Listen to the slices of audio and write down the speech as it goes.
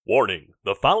Warning,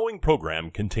 the following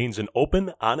program contains an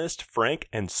open, honest, frank,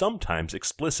 and sometimes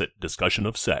explicit discussion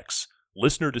of sex.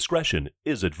 Listener discretion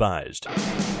is advised.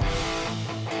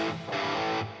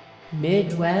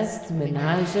 Midwest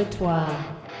Ménage à Trois.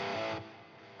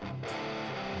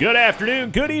 Good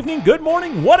afternoon, good evening, good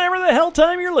morning, whatever the hell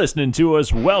time you're listening to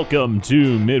us. Welcome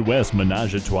to Midwest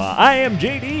Ménage à Trois. I am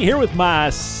JD here with my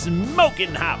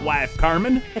smoking hot wife,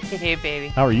 Carmen. Hey, baby.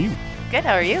 How are you? Good,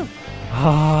 how are you?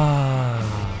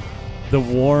 The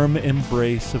warm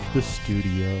embrace of the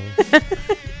studio.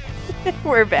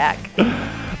 We're back.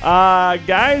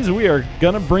 Guys, we are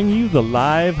going to bring you the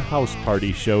live house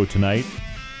party show tonight.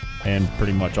 And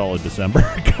pretty much all of December,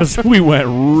 because we went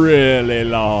really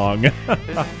long.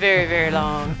 Very, very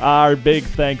long. Our big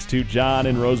thanks to John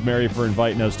and Rosemary for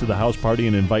inviting us to the house party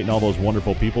and inviting all those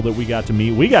wonderful people that we got to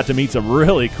meet. We got to meet some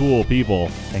really cool people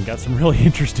and got some really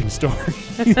interesting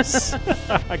stories.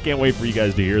 I can't wait for you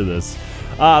guys to hear this.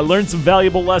 Learned some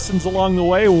valuable lessons along the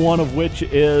way, one of which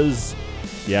is,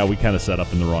 we kind of set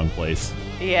up in the wrong place.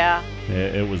 Yeah.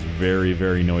 It was very,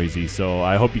 very noisy, so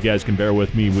I hope you guys can bear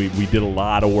with me. We did a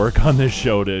lot of work on this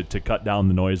show to cut down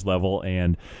the noise level,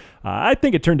 and I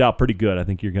think it turned out pretty good. I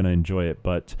think you're going to enjoy it.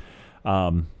 But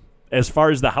as far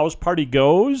as the house party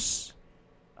goes,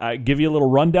 I give you a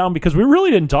little rundown because we really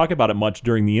didn't talk about it much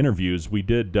during the interviews. We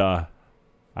did, I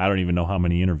don't even know how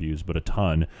many interviews, but a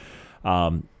ton.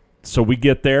 So we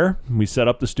get there, we set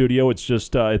up the studio. It's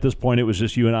just, at this point, it was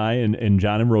just you and I and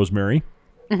John and Rosemary.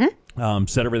 Mm-hmm.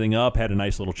 Set everything up, had a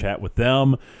nice little chat with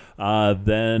them.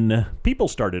 Then people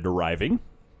started arriving.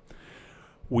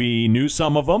 We knew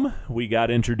some of them. We got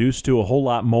introduced to a whole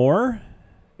lot more.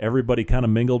 Everybody kind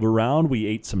of mingled around. We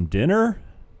ate some dinner.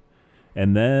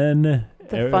 And then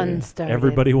the fun started.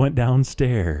 Everybody went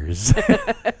downstairs.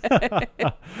 To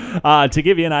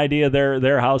give you an idea,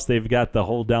 their house, they've got the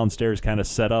whole downstairs kind of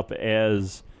set up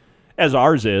as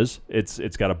ours is. It's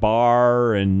got a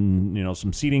bar and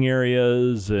some seating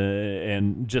areas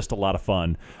and just a lot of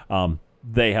fun.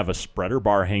 They have a spreader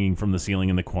bar hanging from the ceiling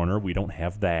in the corner. We don't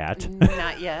have that.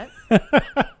 Not yet.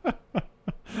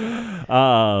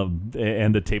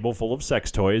 And a table full of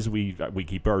sex toys. We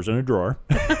keep ours in a drawer.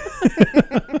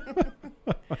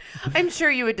 I'm sure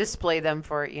you would display them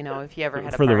for, if you ever had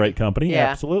a for party. The right company. Yeah.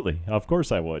 Absolutely. Of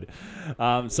course I would.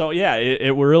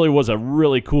 It really was a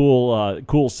really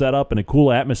cool setup and a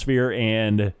cool atmosphere,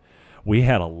 and we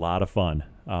had a lot of fun.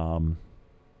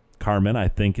 Carmen, I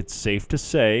think it's safe to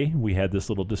say, we had this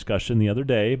little discussion the other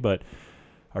day, but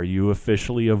are you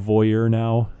officially a voyeur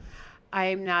now?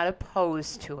 I'm not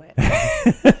opposed to it.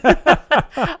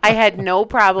 I had no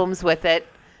problems with it.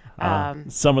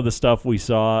 Some of the stuff we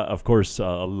saw, of course,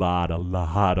 a lot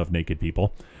of naked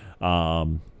people.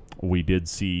 We did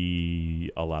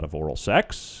see a lot of oral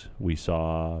sex. We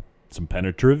saw some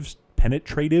penetrative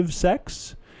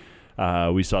sex.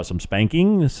 We saw some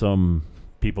spanking, some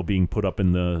people being put up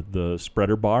in the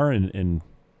spreader bar and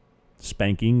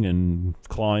spanking and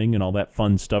clawing and all that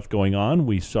fun stuff going on.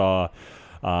 We saw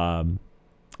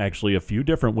actually a few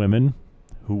different women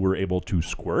who were able to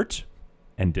squirt.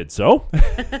 And did so.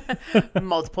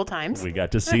 Multiple times. We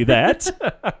got to see that.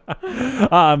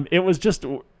 It was just...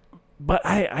 But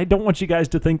I don't want you guys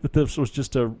to think that this was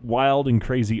just a wild and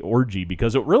crazy orgy,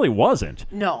 because it really wasn't.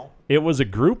 No. It was a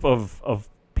group of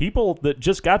people that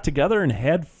just got together and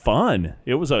had fun.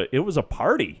 It was a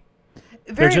party.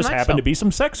 There just happened to be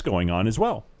some sex going on as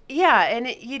well. Yeah, and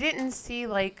you didn't see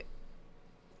like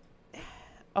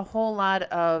a whole lot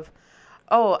of...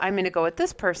 oh, I'm going to go with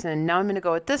this person. Now I'm going to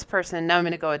go with this person. Now I'm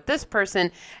going to go with this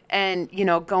person. And,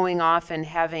 going off and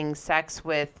having sex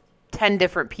with 10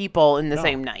 different people in the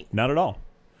same night. Not at all.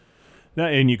 No,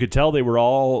 and you could tell they were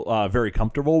all very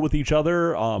comfortable with each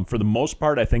other. For the most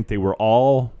part, I think they were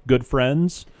all good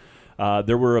friends.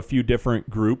 There were a few different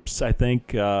groups, I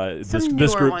think.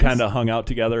 This group kind of hung out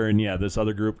together, and this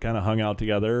other group kind of hung out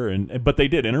together. But they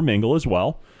did intermingle as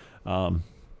well.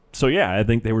 So I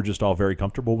think they were just all very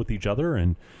comfortable with each other,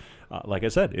 and like I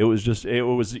said, it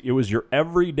was your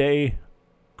everyday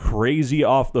crazy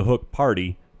off the hook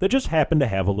party that just happened to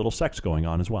have a little sex going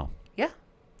on as well. Yeah,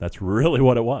 that's really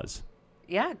what it was.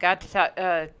 Yeah, got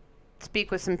to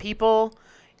speak with some people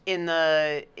in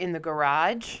the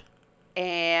garage,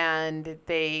 and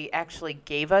they actually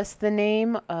gave us the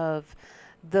name of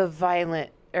the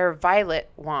Violet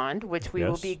Wand, which we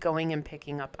will be going and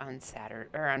picking up on Saturday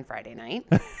or on Friday night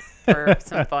for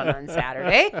some fun on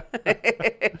Saturday.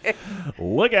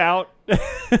 Look out.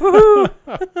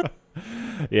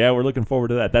 Yeah, we're looking forward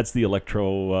to that. That's the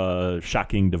electro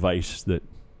shocking device that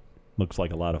looks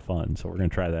like a lot of fun. So we're going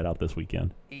to try that out this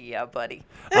weekend. Yeah, buddy.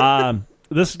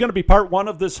 this is going to be part 1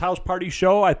 of this house party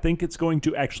show. I think it's going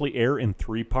to actually air in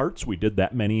 3 parts. We did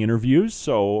that many interviews,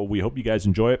 so we hope you guys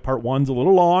enjoy it. Part 1's a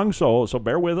little long, so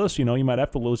bear with us. You might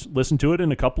have to listen to it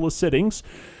in a couple of sittings.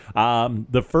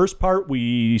 The first part,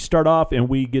 we start off and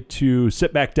we get to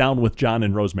sit back down with John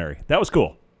and Rosemary. That was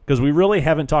cool, because we really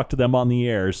haven't talked to them on the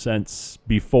air since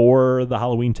before the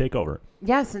Halloween takeover.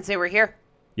 Yeah, since they were here.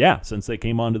 Yeah, since they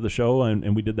came onto the show,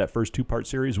 and we did that first 2-part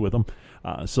series with them.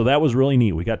 So that was really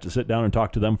neat. We got to sit down and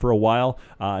talk to them for a while,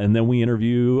 and then we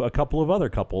interview a couple of other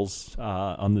couples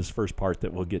on this first part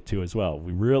that we'll get to as well.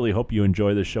 We really hope you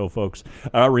enjoy this show, folks.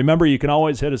 Remember, you can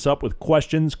always hit us up with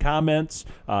questions, comments,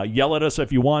 yell at us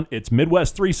if you want. It's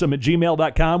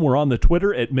MidwestThreesome@gmail.com. We're on the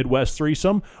Twitter at Midwest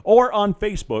Threesome, or on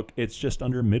Facebook, it's just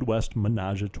under Midwest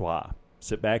Menage a Trois.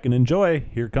 Sit back and enjoy.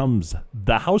 Here comes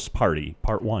The House Party,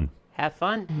 Part 1. Have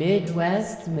fun.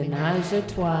 Midwest Menage a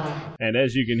Trois. And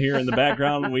as you can hear in the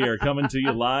background, we are coming to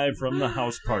you live from the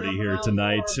house party here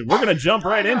tonight. We're going to jump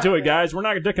right into it, guys. We're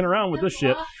not dicking around with this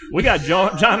shit. We got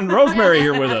John and Rosemary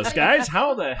here with us, guys.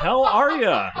 How the hell are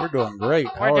you? We're doing great.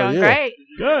 We're doing great.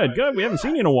 Good. We haven't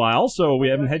seen you in a while, so we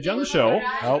haven't had you on the show.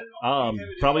 Nope.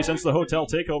 Probably since the hotel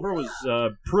takeover was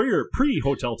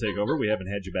pre-hotel takeover, we haven't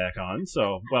had you back on.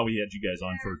 So, well, we had you guys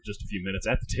on for just a few minutes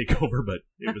at the takeover, but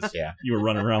it was you were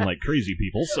running around like crazy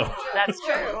people. So that's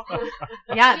true.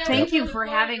 Yeah, thank you for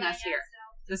having us here.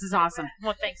 This is awesome.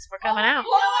 Well, thanks for coming out.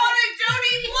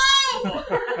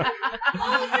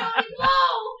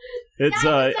 It's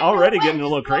already getting a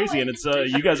little crazy, and it's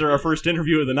you guys are our first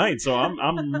interview of the night, so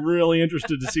I'm really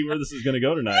interested to see where this is going to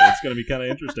go tonight. It's going to be kind of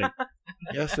interesting.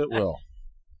 Yes, it will.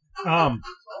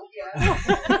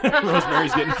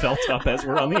 Rosemary's getting felt up as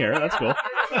we're on the air. That's cool.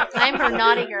 I'm her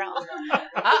naughty girl.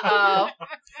 Uh-oh.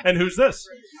 And who's this?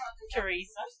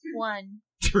 Teresa. One.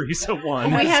 Teresa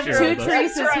 1. We have 2 Teresas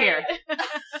Teresas here.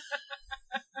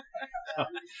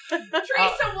 Teresa 1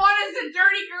 is a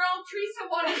dirty girl. Teresa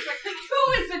 1 is a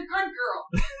 2 is a good girl.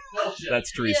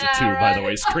 That's Teresa 2, by the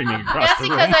way, screaming across That's the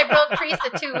because room. I broke Teresa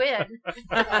 2 in.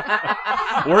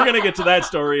 We're going to get to that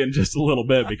story in just a little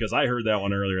bit because I heard that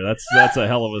one earlier. That's a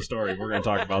hell of a story. We're going to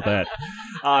talk about that.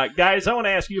 Guys, I want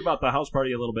to ask you about the house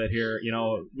party a little bit here.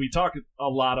 We talk a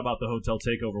lot about the hotel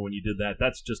takeover when you did that.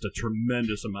 That's just a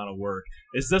tremendous amount of work.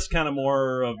 Is this kind of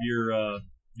more of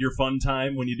your fun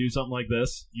time when you do something like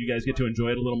this? You guys get to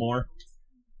enjoy it a little more?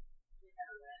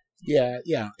 Yeah,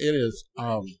 it is.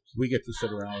 We get to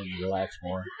sit around and relax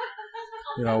more.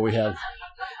 We have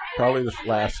probably the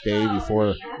last day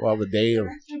before, the day of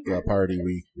the party,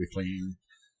 we clean,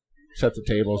 set the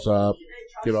tables up,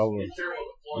 get all the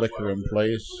liquor in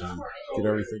place, and get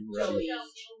everything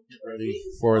ready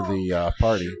for the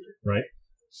party. Right.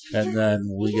 And then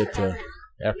we get to,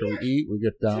 after we eat, we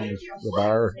get down to the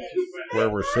bar where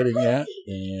we're sitting at,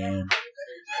 and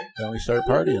then we start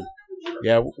partying.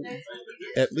 Yeah,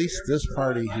 at least this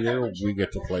party here, we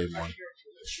get to play more.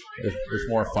 It's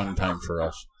more fun time for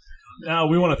us. Now,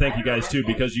 we want to thank you guys, too,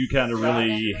 because you kind of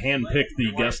really handpicked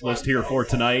the guest list here for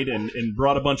tonight and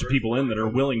brought a bunch of people in that are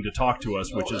willing to talk to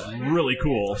us, which is really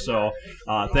cool. So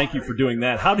thank you for doing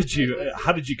that. How did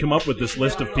you come up with this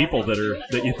list of people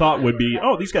that you thought would be,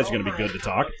 these guys are going to be good to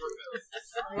talk?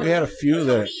 We had a few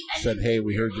that said, hey,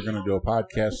 we heard you're going to do a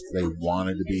podcast. They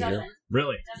wanted to be here.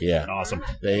 Really? Yeah. Awesome.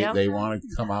 They wanted to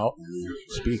come out and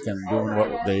speak and doing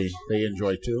what they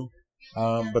enjoy, too.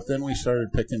 But then we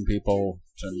started picking people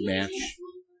to match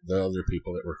the other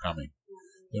people that were coming.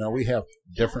 We have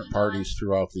different parties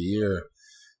throughout the year.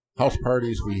 House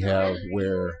parties we have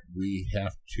where we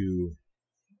have to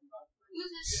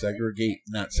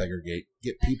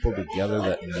get people together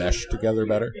that mesh together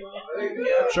better.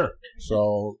 Sure.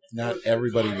 So not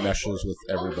everybody meshes with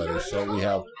everybody. So we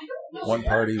have one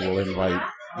party will invite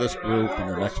this group, and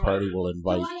the next party will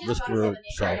invite this group.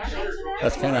 So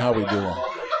that's kind of how we do them.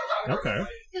 Okay.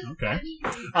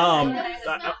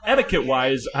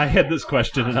 Etiquette-wise, I had this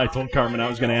question, and I told Carmen I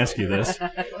was going to ask you this.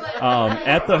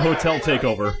 At the hotel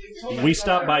takeover, we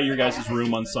stopped by your guys'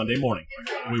 room on Sunday morning.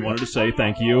 We wanted to say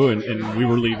thank you, and we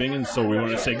were leaving, and so we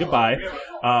wanted to say goodbye.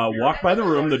 Walked by the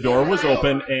room, the door was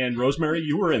open, and Rosemary,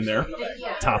 you were in there,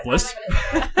 topless.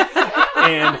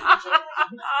 And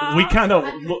we kind of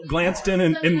glanced in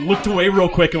and looked away real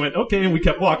quick and went, okay, and we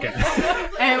kept walking.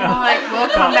 And we're like, we'll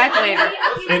come back later.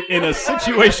 In a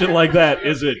situation like that,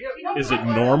 is it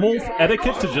normal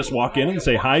etiquette to just walk in and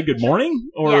say hi, good morning?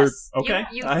 Or Yes. okay,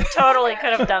 You totally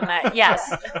could have done that.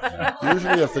 Yes.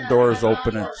 Usually if the door is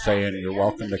open and saying you're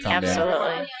welcome to come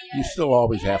Absolutely. in, you still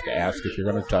always have to ask if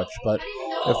you're going to touch. But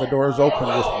if the door is open,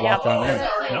 just walk on in.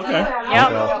 okay.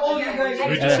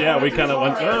 Yep. We kind of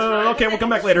went, okay, we'll come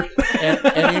back later. And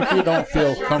if you don't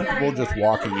feel comfortable just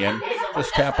walking in,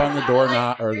 just tap on the door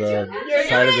or the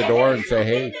side of the door and say,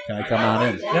 "Hey, can I come on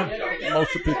in?" Yeah.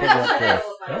 Most of the people won't care.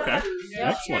 Okay.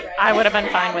 Excellent. I would have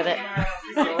been fine with it.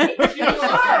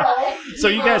 So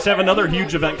you guys have another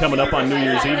huge event coming up on New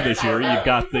Year's Eve this year. You've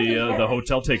got the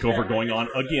hotel takeover going on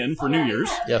again for New Year's.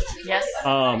 Yes. Yes.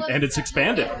 And it's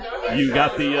expanded. You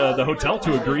got the hotel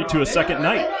to agree to a second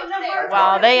night.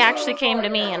 Well, they actually came to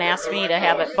me and asked me to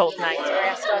have it both nights, or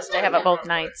asked us to have it both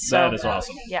nights. So, That is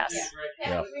awesome. yes.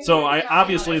 Yeah. So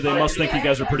obviously they must think you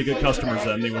guys are pretty good customers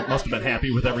then. They must have been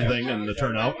happy with everything and the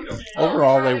turnout.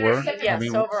 Overall, they were. Yes, I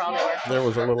mean, overall they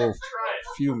were. there was a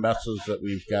few messes that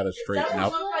we've got to straighten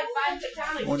out.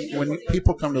 When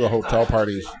people come to the hotel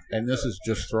parties, and this is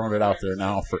just throwing it out there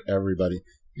now for everybody,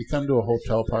 you come to a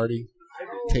hotel party,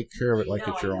 take care of it like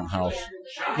it's your own house.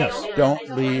 Yes. Don't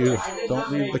leave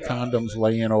the condoms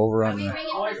laying over on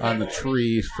the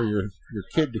trees for your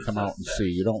kid to come out and see.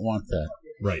 You don't want that.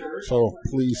 Right. So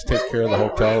please take care of the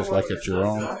hotels like it's your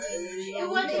own.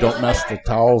 Don't mess the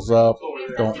towels up.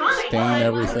 Don't stain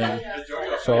everything.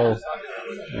 So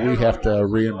we have to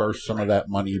reimburse some of that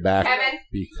money back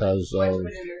because of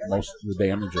most of the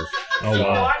damages. Oh,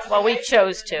 wow. Well, we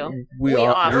chose to. We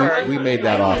made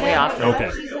that offer. We offered. Okay.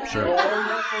 Sure.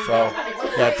 So,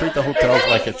 yeah, treat the hotels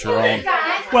like it's your own.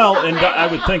 Well, and I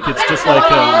would think it's just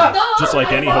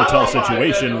like any hotel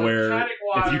situation where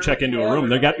if you check into a room,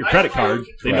 they got your credit card,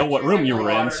 they know what room you were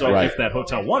in, so Right. if that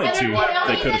hotel wanted to,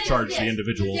 they could have charged the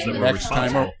individuals that were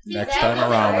responsible. Next time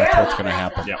around, that's what's going to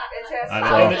happen. Yeah.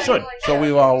 And it should. So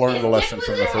we've all learned the lesson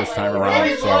from the first time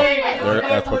around, so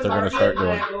that's what they're going to start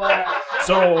doing.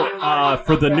 So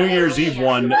for the New Year's Eve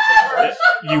one,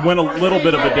 you went a little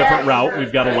bit of a different route.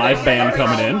 We've got a live band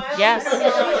coming in. Yes,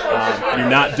 You're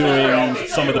not doing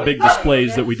some of the big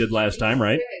displays that we did last time,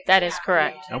 right? that is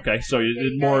correct. Okay, so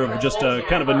it's more of just a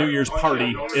kind of a New Year's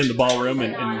party in the ballroom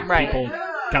and Right. people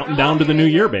counting down to the new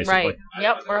year, basically. Right.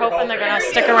 Yep. We're hoping they're going to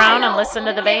stick around and listen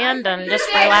to the band and just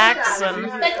relax and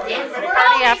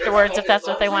party afterwards if that's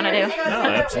what they want to do. No,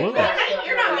 absolutely.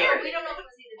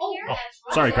 Oh,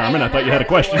 sorry, Carmen. I thought you had a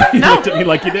question. You looked at me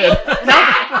like you did.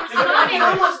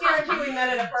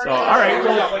 So, all right,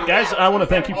 well, guys, I want to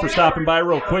thank you for stopping by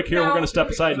real quick here. We're going to step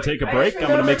aside and take a break. I'm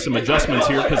going to make some adjustments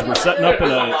here because we're setting up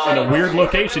in a weird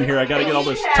location here. I got to get all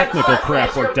this technical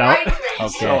crap worked out.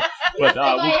 Okay. But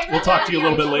we'll talk to you a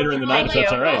little bit later in the night if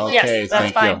that's all right. Okay, Yes, that's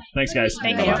thank fine. you. Thanks, guys.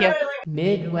 Thank you.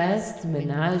 Midwest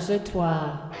Menage a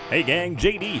Trois. Hey gang,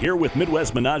 JD here with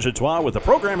Midwest Menage a Trois with a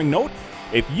programming note.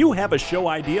 If you have a show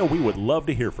idea, we would love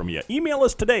to hear from you. Email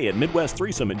us today at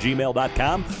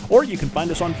MidwestThreesome@gmail.com, or you can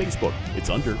find us on Facebook. It's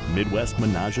under Midwest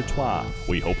Menage a Trois.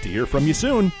 We hope to hear from you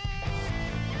soon.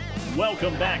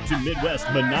 Welcome back to Midwest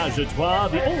Menage a Trois,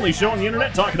 the only show on the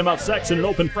internet talking about sex in an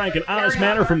open, frank, and honest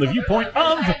manner from the viewpoint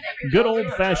of good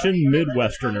old-fashioned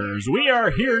Midwesterners. We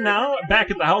are here now,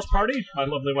 back at the house party. My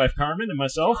lovely wife Carmen and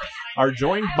myself are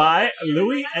joined by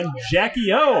Louie and Jackie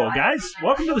O. Guys,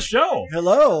 welcome to the show.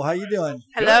 Hello, how you doing?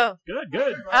 Hello.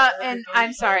 Good. And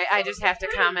I'm sorry, I just have to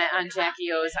comment on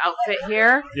Jackie O's outfit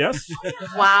here. Yes?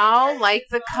 Wow, like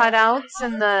the cutouts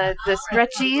and the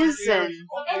stretchies, and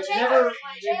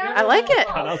I like it.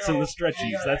 Cutouts and the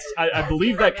stretchies. That's I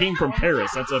believe that came from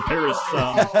Paris. That's a Paris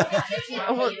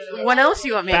Well, what else do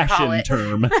you want me to call fashion it?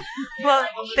 term. Well,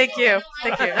 thank you.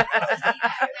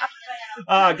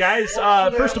 Guys,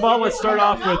 first of all, let's start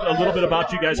off with a little bit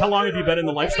about you guys. How long have you been in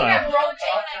the lifestyle?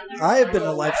 I have been in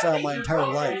a lifestyle my entire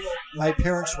life. My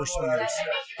parents were swingers,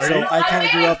 Are so you? I kind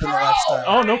of grew up in the lifestyle.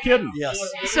 Oh, no kidding. Yes,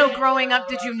 So growing up,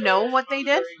 did you know what they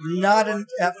did? not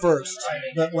at first,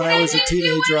 but when I was a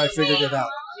teenager, I figured it out.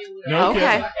 No Okay.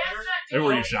 kidding. And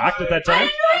were you shocked at that time?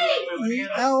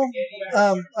 No,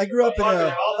 I grew up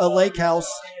in a lake house,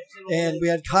 and we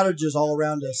had cottages all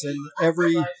around us, and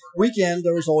every weekend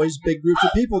there was always big groups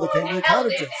of people that came to the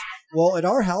cottages. Well, at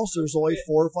our house, there was only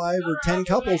 4 or 5 or 10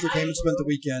 couples that came and spent the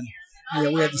weekend. You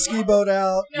know, we had the ski boat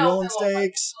out, grilling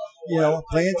steaks,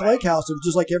 playing at the lake house. It was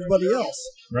just like everybody else.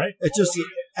 Right. It's just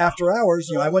after hours,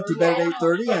 I went to bed at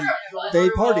 8:30 and they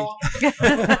partied.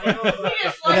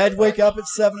 And I'd wake up at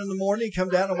 7 in the morning, come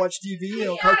down and watch TV,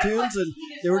 cartoons, and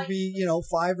there would be,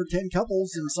 5 or 10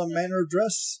 couples in some manner of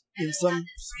dress, in some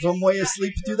way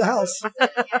asleep through the house.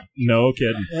 No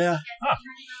kidding. Yeah.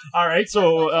 All right,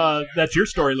 so that's your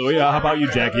story, Louie. How about you,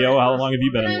 Jackie O? How long have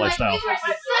you been in the lifestyle?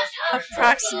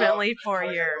 Approximately 4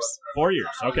 years. 4 years.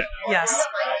 Okay. Yes.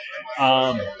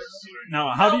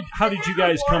 Now, how did you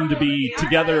guys come to be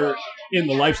together in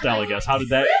the lifestyle? I guess how did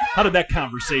that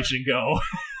conversation go?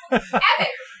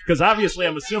 Because obviously,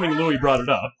 I'm assuming Louie brought it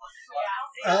up.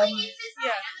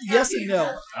 Yes and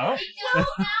no. Oh.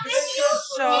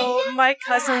 So my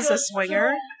cousin's a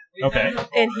swinger, Okay.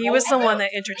 And he was the one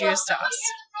that introduced us.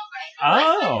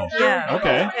 Oh. Yeah.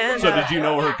 Okay. And, so did you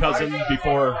know her cousin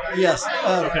before? Yes.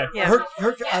 Okay. Yeah.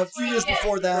 Her a few years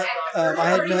before that, I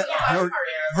had met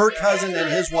her cousin and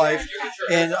his wife,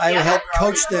 and I helped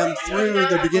coach them through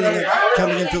the beginning of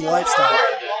coming into the lifestyle.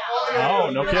 Oh,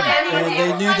 no kidding. And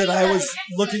they knew that I was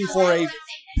looking for a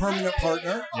permanent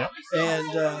partner. Yep.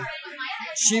 And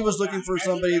she was looking for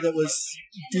somebody that was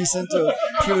decent, a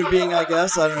human being, I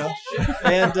guess. I don't know.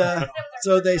 And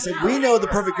so they said, we know the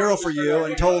perfect girl for you,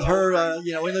 and told her,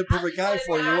 we know the perfect guy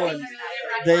for you. And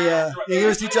they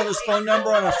used each other's phone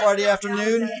number on a Friday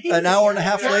afternoon. An hour and a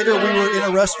half later, we were in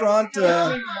a restaurant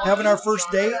having our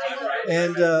first date.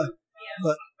 And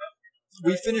but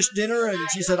we finished dinner, and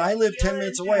she said, I live 10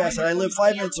 minutes away. I said, I live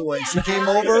 5 minutes away. She came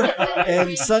over,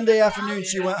 and Sunday afternoon,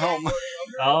 she went home.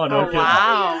 Oh, no kidding.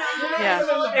 Wow.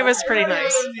 Yeah, it was pretty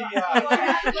nice.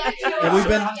 And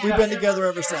we've been together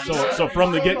ever since. So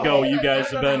from the get-go, you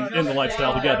guys have been in the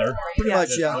lifestyle together. Pretty much,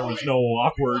 yeah. There was no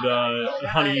awkward,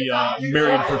 honey,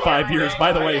 married for 5 years.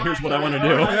 By the way, here's what I want to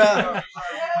do. Yeah.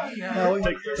 No,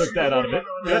 Took that out of it.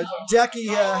 Good. Jackie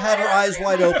had her eyes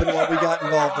wide open when we got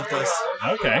involved with this.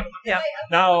 Okay. Yeah.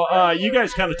 Now, you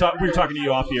guys kind of we were talking to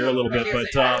you off the air a little bit,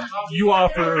 but you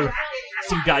offer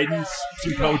some guidance,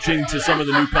 some coaching to some of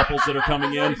the new couples that are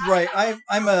coming in. Right.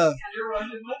 I'm a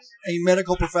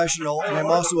medical professional, and I'm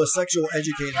also a sexual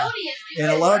educator.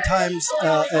 And a lot of times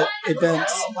at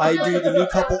events, I do the new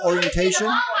couple orientation.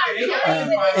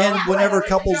 And whenever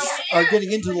couples are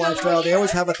getting into the lifestyle, they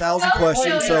always have 1,000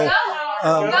 questions. So,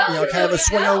 kind of a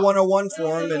swinger 101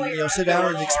 for them, and, sit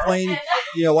down and explain,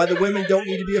 why the women don't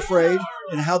need to be afraid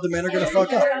and how the men are going to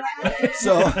fuck up.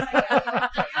 So,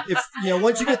 if,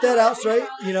 once you get that out straight,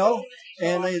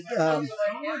 and they,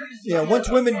 once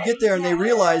women get there and they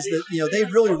realize that,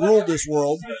 they've really ruled this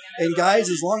world, and guys,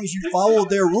 as long as you follow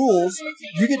their rules,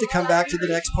 you get to come back to the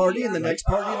next party and the next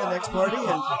party and the next party.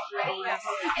 And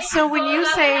So when you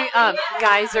say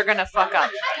guys are going to fuck up,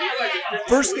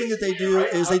 first thing that they do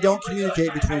is they don't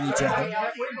communicate between each other.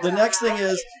 The next thing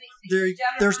is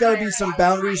there's got to be some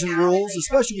boundaries and rules,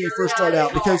 especially when you first start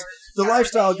out, because the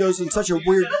lifestyle goes in such a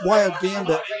weird, wild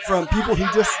gambit from people who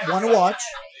just want to watch,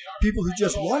 people who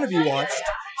just want to be watched,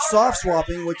 soft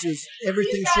swapping, which is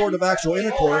everything short of actual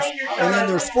intercourse, and then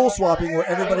there's full swapping where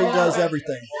everybody does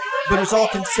everything. But it's all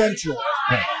consensual.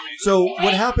 So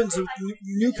what happens with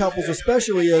new couples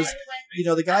especially is,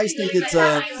 the guys think it's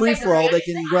a free-for-all. They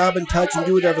can grab and touch and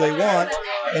do whatever they want,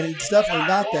 and it's definitely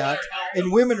not that.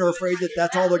 And women are afraid that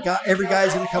that's all every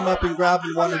guy's going to come up and grab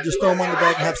and want to just throw them on the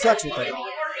bed and have sex with them.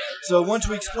 So once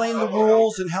we explain the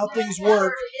rules and how things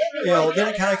work, then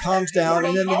it kind of calms down,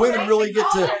 and then the women really get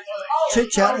to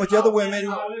chit-chatting with the other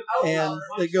women, and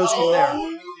it goes from there.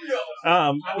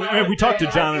 We talked to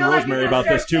John and Rosemary about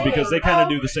this too, because they kind of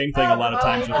do the same thing a lot of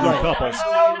times with new couples.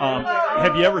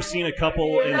 Have you ever seen a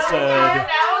couple and said,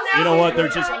 you know what,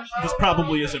 this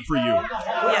probably isn't for you?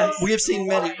 Yes. We have seen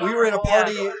many. We were at a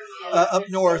party up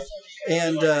north,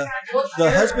 and the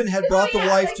husband had brought the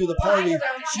wife to the party.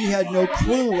 She had no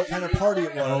clue what kind of party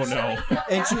it was. Oh, no.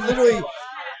 And she literally,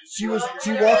 she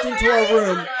walked into our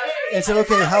room and said,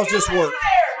 okay, how's this work?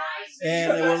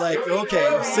 And they were like,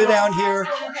 okay, sit down here.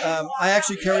 I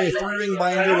actually carry a 3-ring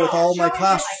binder with all my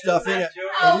class stuff in it.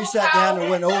 And we sat down and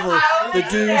went over the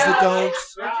do's, the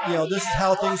don'ts. This is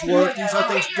how things work. These are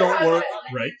things that don't work.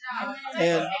 Right.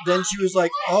 And then she was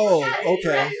like, oh,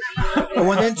 okay. And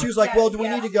then she was like, well, do we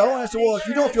need to go? And I said, well, if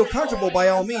you don't feel comfortable, by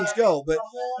all means, go. But,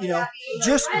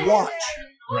 just watch.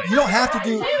 Right. You don't have to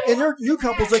do, and there are new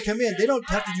couples that come in, they don't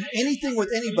have to do anything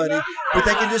with anybody, but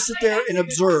they can just sit there and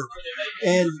observe.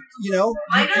 And,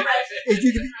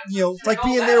 it's like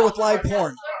being there with live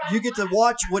porn. You get to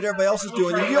watch what everybody else is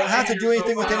doing, and you don't have to do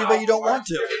anything with anybody you don't want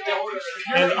to.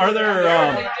 And are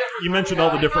there, you mentioned all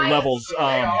the different levels.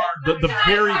 The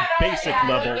very basic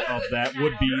level of that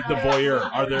would be the voyeur.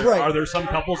 Are there some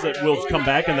couples that will come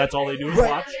back and that's all they do is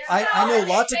watch? I know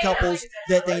lots of couples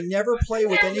that they never play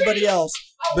with anybody else,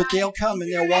 but they'll come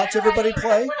and they'll watch everybody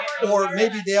play, or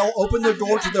maybe they'll open their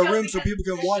door to their room so people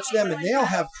can watch them, and they'll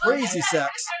have crazy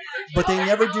sex, but they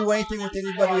never do anything with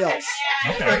anybody else.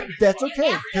 Okay. And that's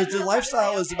okay, because the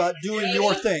lifestyle is about doing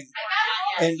your thing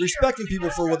and respecting people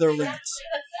for their limits.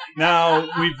 Now,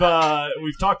 we've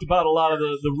talked about a lot of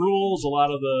the rules, a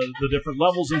lot of the different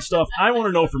levels and stuff. I want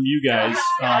to know from you guys,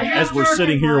 as we're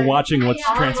sitting here watching what's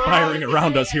transpiring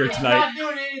around us here tonight,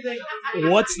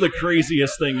 what's the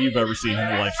craziest thing you've ever seen in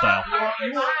the lifestyle?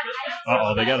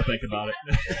 Uh-oh, they got to think about it.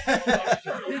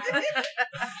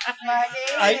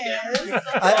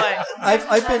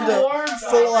 I've been to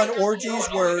full-on orgies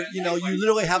where, you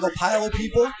literally have a pile of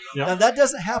people. Yep. Now, that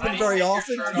doesn't happen very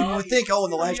often. You would think, in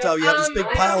the lifestyle, you have these big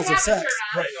piles of sex.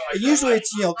 Right. And usually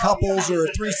it's, couples or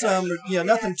a threesome, or,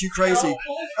 nothing too crazy.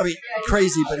 I mean,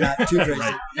 crazy, but not too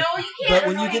crazy. But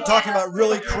when you get talking about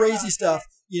really crazy stuff,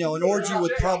 an orgy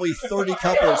with probably 30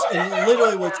 couples, and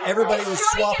literally everybody was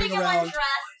swapping around,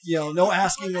 no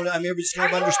asking. Everybody just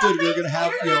kind of understood we were going to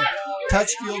have,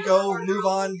 touch, feel, go, move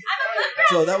on.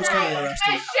 So that was kind of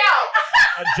interesting.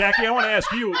 Jackie, I want to ask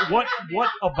you, what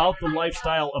about the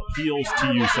lifestyle appeals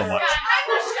to you so much?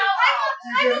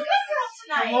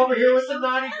 I'm over here with the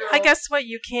naughty girl. I guess what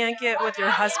you can't get with your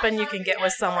husband, you can get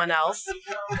with someone else.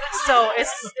 So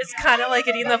it's kind of like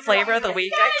getting the flavor of the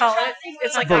week, I call it.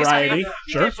 It's like variety,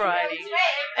 sure. Variety.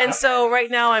 And so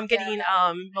right now I'm getting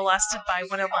molested by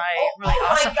one of my really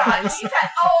awesome friends.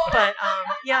 But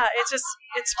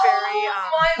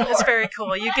it's very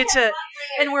cool. You get to,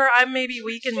 and where I'm maybe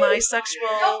weak in my sexual,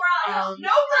 I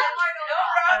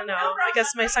don't know, I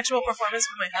guess my sexual performance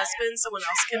with my husband, someone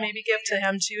else can maybe give to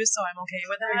him too, so I'm okay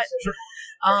with that. Sure.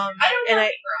 And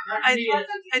I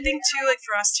think too, like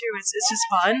for us too, it's just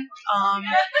fun.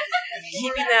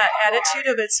 Keeping that attitude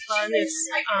of it's fun. It's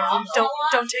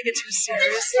don't take it too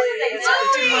seriously.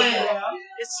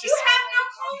 It's just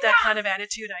that kind of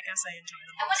attitude. I guess I enjoy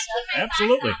the most.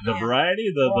 Absolutely, the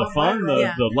variety, the fun,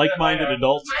 the like-minded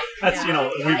adults. That's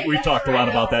we've talked a lot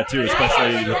about that too,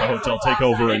 especially with the hotel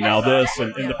takeover and now this,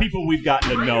 and the people we've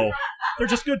gotten to know. They're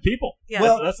just good people. Yeah.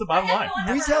 Well, that's the bottom line.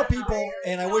 We tell people,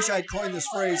 and I wish I'd coined this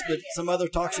phrase, but some other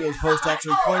talk shows host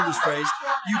actually coined this phrase: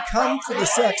 you come for the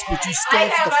sex, but you stay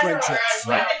for the friendships.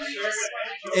 Right.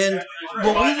 And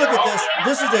when we look at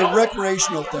this is a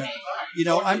recreational thing.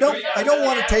 I don't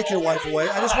want to take your wife away.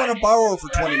 I just want to borrow her for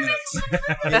 20 minutes.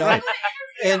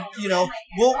 And,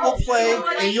 we'll play,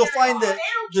 and you'll find that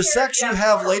the sex you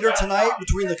have later tonight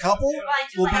between the couple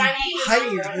will be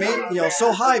heightened,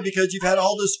 so high because you've had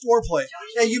all this foreplay.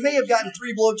 Yeah, you may have gotten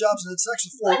 3 blowjobs and had sex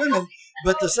with 4 women,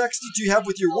 but the sex that you have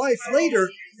with your wife later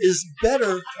is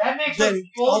better than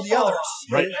all the others.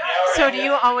 Right. So do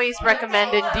you always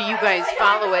recommend, and do you guys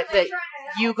follow it, that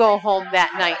you go home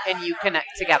that night and you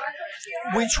connect together?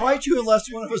 We try to,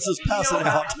 unless one of us is passing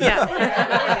out. Yeah.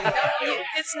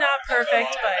 It's not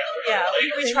perfect, but yeah,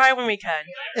 we try when we can.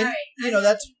 And,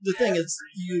 that's the thing is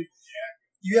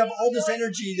you have all this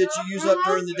energy that you use up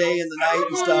during the day and the night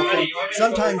and stuff, and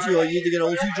sometimes you either get a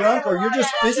little too drunk or you're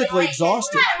just physically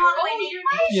exhausted.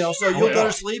 So you'll go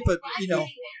to sleep, but,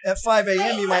 at 5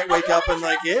 a.m. you might wake up and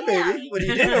like, hey, baby, what are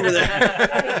you doing over there?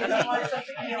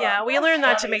 Yeah, we learned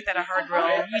not to make that a hard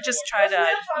rule. You just try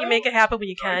to, you make it happen when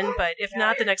you can, but if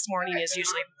not, the next morning is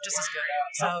usually just as good.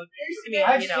 So,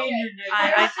 I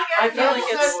feel like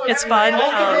it's fun,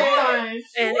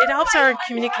 and it helps our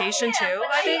communication too,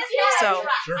 I think. So,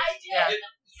 Sure.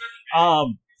 Yeah.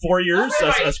 4 years,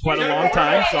 that's quite a long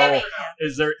time. So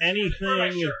is there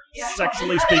anything,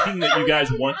 sexually speaking, that you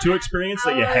guys want to experience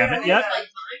that you haven't yet?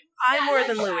 I'm more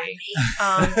than Louie.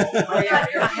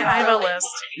 I have a list.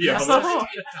 You have a list?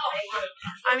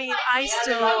 I mean, I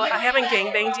haven't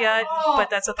gangbanged yet, but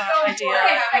that's a thought idea.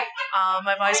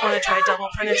 I've always wanted to try double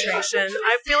penetration.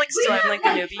 I feel like still I'm like the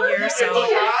newbie here, so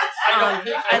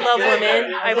I love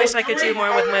women. I wish I could do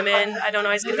more with women. I don't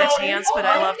always get that chance, but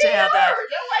I love to have that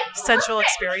sensual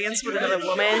experience with another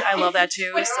woman. I love that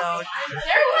too. So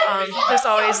there's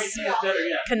always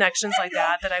connections like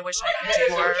that I wish I could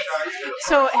do more.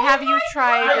 So have you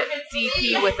tried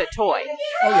DP with a toy?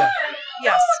 Oh, yeah.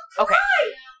 Yes. Okay. I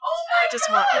just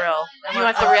want real. You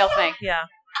want the real thing? Yeah.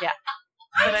 Yeah.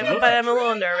 But I'm a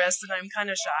little nervous and I'm kind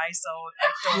of shy, so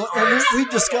I don't. Well, and we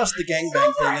discussed the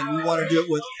gangbang thing, and we want to do it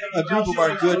with a group of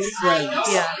our good friends.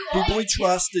 Yeah. People we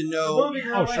trust and know,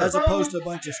 as opposed to a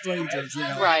bunch of strangers,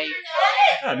 Right.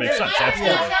 That makes sense.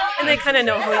 Absolutely. Yeah. And they kind of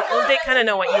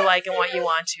know what you like and what you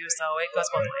want to, so it goes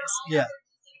both ways. Yeah.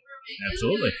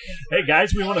 Absolutely. Hey,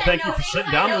 guys, we want to thank you for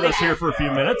sitting down with us here for a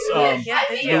few minutes. Yeah,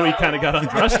 thank you. Louie kind of got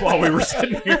undressed while we were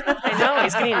sitting here. I know,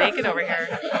 he's getting naked over here.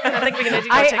 I think we're going to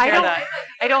take care of that.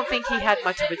 I don't think he had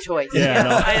much of a choice. Yeah, no.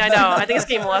 I know. I think he's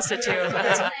getting molested, too.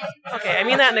 Okay, I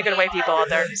mean that in a good way, people out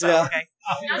there. So, Yeah. okay.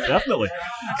 Definitely.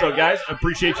 So, guys,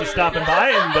 appreciate you stopping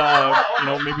by, and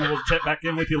maybe we'll check back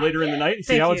in with you later in the night and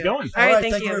see Thank how you. it's going. All right,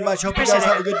 thank you very much. Hope Appreciate you guys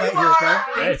have a good night here, okay?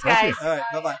 Hey, thank you. All right,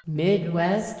 bye-bye.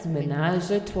 Midwest Ménage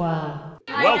à Trois.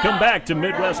 Welcome back to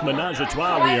Midwest Ménage à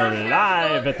Trois. We are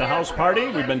live at the house party.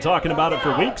 We've been talking about it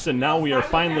for weeks, and now we are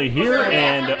finally here.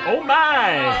 And oh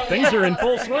my, things are in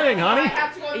full swing, honey.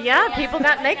 Yeah, people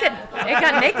got naked, It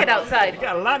got naked outside.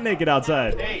 Got a lot naked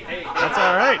outside. That's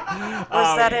all right.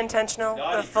 Was that intentional?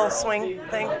 The full swing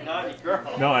thing?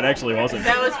 No, it actually wasn't.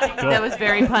 That was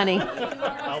very punny.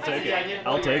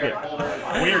 I'll take it.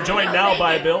 We are joined now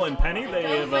by Bill and Penny. They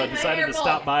have decided to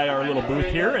stop by our little booth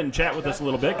here and chat with us a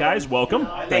little bit. Guys, welcome.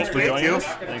 Thanks for joining us.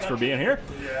 Thanks for being here.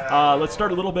 Let's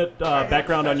start a little bit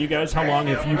background on you guys. How long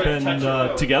have you been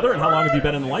together, and how long have you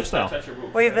been in the lifestyle?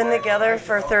 We've been together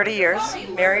for 30 years,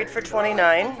 married for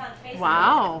 29.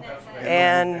 Wow.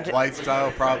 And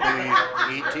lifestyle probably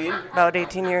 18. About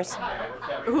 18 years.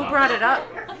 Who brought it up?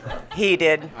 He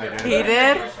did. He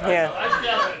did? Yeah.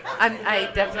 I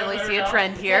definitely see a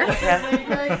trend here.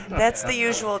 Yeah. That's the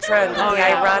usual trend. The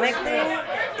ironic thing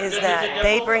is that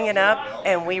they bring it up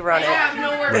and we run it.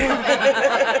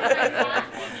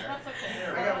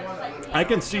 I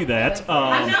can see that.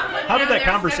 How did that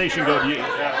conversation go?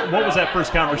 What was that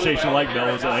first conversation like, Bill?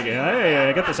 Was it like, hey,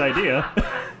 I got this idea?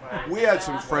 We had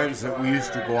some friends that we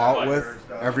used to go out with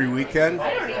every weekend,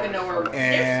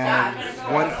 and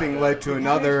one thing led to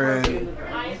another, and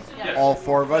all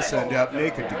four of us ended up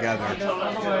naked together.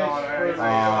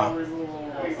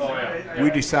 We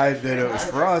decided that it was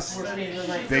for us.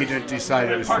 They didn't decide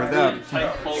it was for them.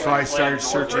 So I started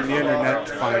searching the internet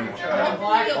to find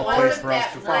a place for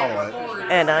us to follow it.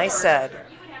 And I said,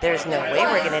 there's no way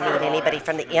we're going to need anybody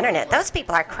from the internet. Those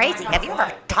people are crazy. Have you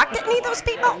ever talked to any of those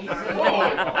people?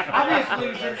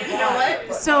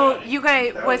 So you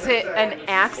guys, was it an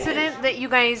accident that you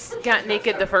guys got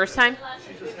naked the first time?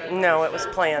 No, it was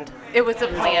planned. It was a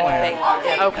planned thing.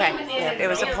 Okay. Yeah, it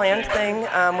was a planned thing.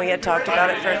 We had talked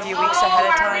about it for a few weeks ahead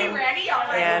of time,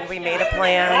 and we made a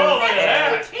plan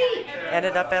and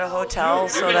ended up at a hotel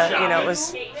so that, it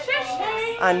was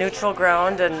on neutral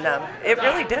ground, and it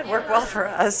really did work well for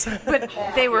us. But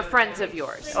they were friends of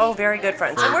yours? Oh, very good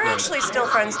friends. And we're actually still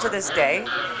friends to this day.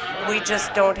 We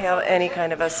just don't have any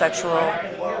kind of a sexual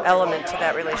element to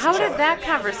that relationship. How did that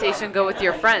conversation go with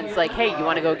your friends? Like, hey, you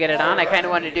want to go get it on? I kind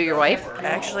of want to do your wife?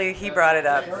 Actually, he brought it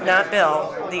up. Not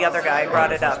Bill. The other guy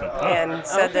brought it up and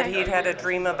said that he'd had a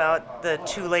dream about the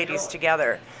two ladies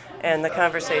together, and the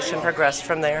conversation progressed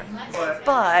from there.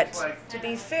 But, to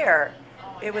be fair,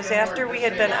 it was after we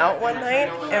had been out one night,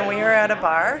 and we were at a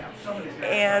bar,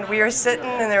 and we were sitting,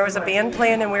 and there was a band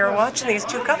playing, and we were watching these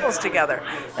two couples together.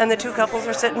 And the two couples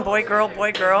were sitting, boy, girl,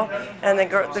 and the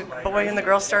boy and the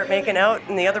girl start making out,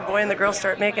 and the other boy and the girl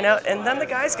start making out, and then the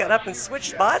guys got up and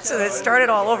switched spots, and it started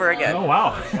all over again. Oh,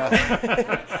 wow.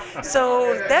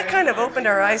 So that kind of opened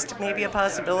our eyes to maybe a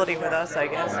possibility with us, I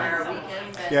guess.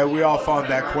 Yeah, we all found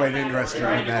that quite interesting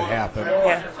when that happened.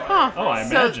 Yeah. Huh. Oh, I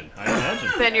imagine.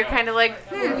 Then you're kind of like,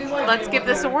 let's give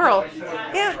this a whirl.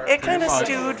 Yeah, it kind of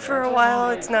stewed for a while.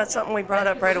 It's not something we brought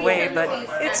up right away, but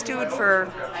it stewed for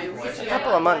a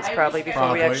couple of months probably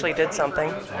before we actually did something.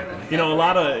 A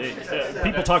lot of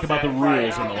people talk about the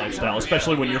rules in the lifestyle,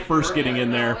 especially when you're first getting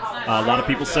in there. A lot of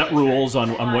people set rules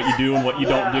on what you do and what you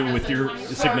don't do with your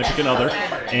significant other.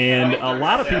 And a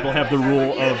lot of people have the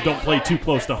rule of don't play too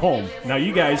close to home. Now,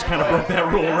 you guys kind of broke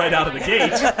that rule right out of the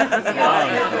gate.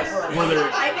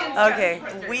 Okay,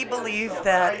 we believe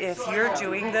that if you're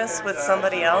doing this with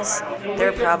somebody else,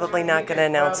 they're probably not going to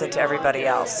announce it to everybody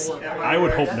else. I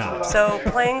would hope not. So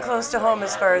playing close to home,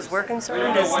 as far as we're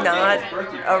concerned, is not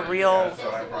a real...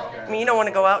 I mean, you don't want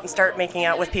to go out and start making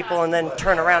out with people and then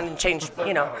turn around and change,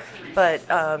 But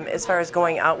as far as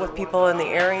going out with people in the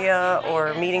area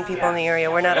or meeting people in the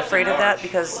area, we're not afraid of that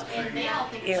because,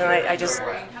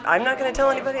 I'm not going to tell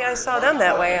anybody I saw them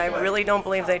that way. I really don't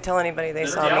believe they tell anybody they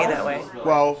saw me that way.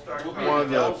 Well, one of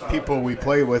the people we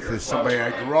play with is somebody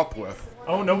I grew up with.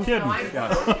 Oh, no kidding.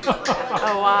 Yeah.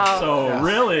 Oh, wow. So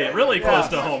really close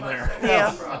to home there.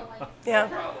 Yeah.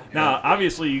 Now,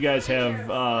 obviously, you guys have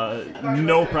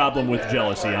no problem with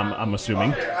jealousy, I'm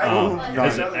assuming.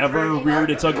 Has it ever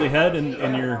reared its ugly head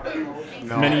in your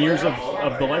many years of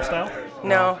the lifestyle?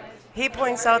 No. He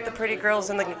points out the pretty girls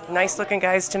and the nice-looking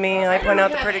guys to me. I point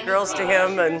out the pretty girls to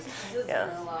him, and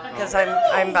because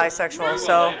I'm bisexual,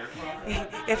 so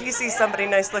if he sees somebody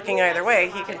nice-looking either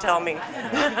way, he can tell me.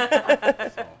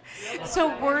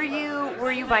 So were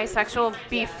you bisexual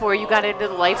before you got into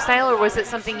the lifestyle, or was it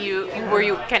something were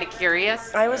you kind of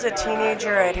curious? I was a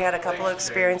teenager. I'd had a couple of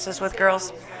experiences with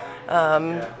girls.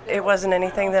 It wasn't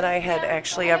anything that I had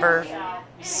actually ever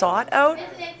sought out.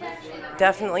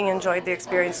 Definitely enjoyed the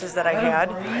experiences that I had,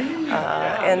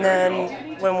 and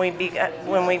then when we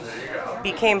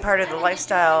became part of the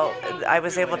lifestyle, I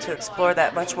was able to explore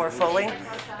that much more fully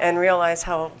and realize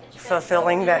how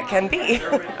fulfilling that can be.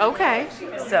 Okay.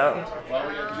 So,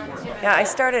 yeah, I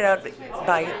started out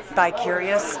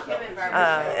bi-curious,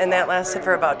 and that lasted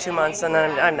for about 2 months, and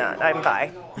then I'm bi.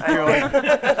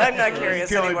 I'm not curious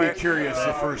You can only anymore. be curious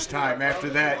the first time. After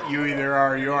that, you either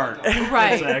are or you aren't.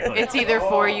 Right. Exactly. It's either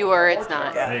for you or it's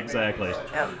not. Yeah. Exactly.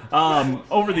 Yeah.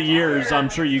 Over the years, I'm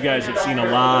sure you guys have seen a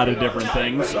lot of different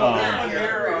things.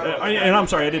 And I'm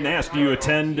sorry, I didn't ask. Do you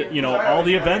attend, all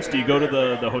the events? Do you go to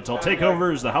the hotel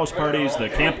takeovers, the house parties, the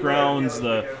campgrounds,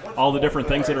 all the different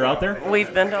things that are out there?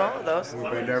 We've been to all of those.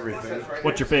 We've been to everything.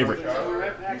 What's your favorite?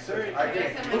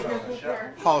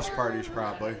 House parties,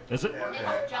 probably. Is it?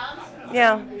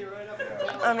 Yeah.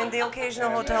 I mean, the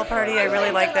occasional hotel party, I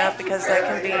really like that because that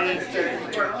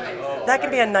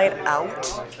can be a night out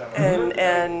and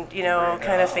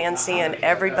kind of fancy, and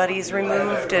everybody's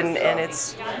removed, and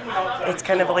it's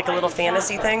kind of like a little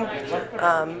fantasy thing.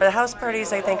 But house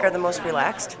parties, I think, are the most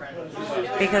relaxed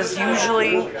because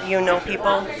usually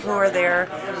people who are there.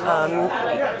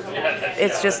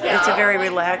 It's a very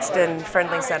relaxed and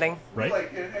friendly setting. Right.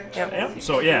 Yeah.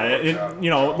 So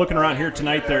looking around here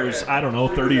tonight, there's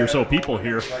 30 or so people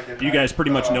here. Do you guys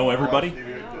pretty much know everybody?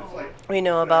 We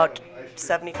know about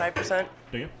 75%.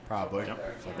 Do you? Probably.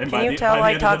 And Can you tell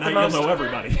I talk the most? You'll know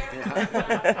everybody.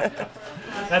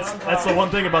 That's the one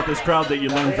thing about this crowd that you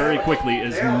learn very quickly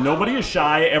is nobody is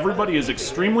shy. Everybody is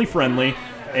extremely friendly,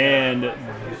 and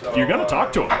you're going to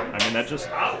talk to them. I mean, they're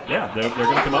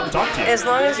going to come up and talk to you. As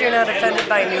long as you're not offended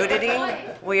by nudity,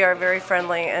 we are very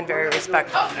friendly and very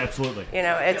respectful. Absolutely.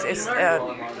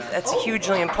 It's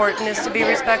hugely important is to be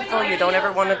respectful. You don't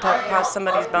ever want to cross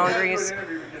somebody's boundaries,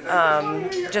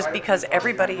 just because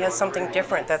everybody has something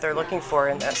different that they're looking for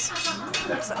in this.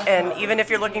 And even if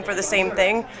you're looking for the same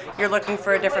thing, you're looking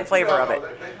for a different flavor of it.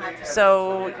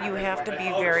 So you have to be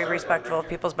very respectful of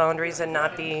people's boundaries and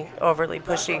not be overly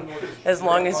pushy, as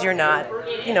long as you're not,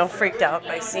 freaked out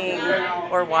by seeing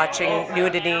or watching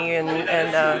nudity and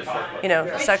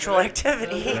sexual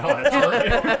activity.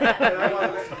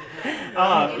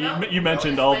 You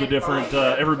mentioned all the different,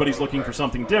 everybody's looking for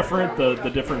something different, the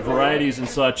different varieties and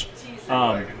such.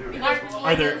 Are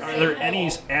there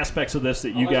any aspects of this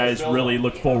that you guys really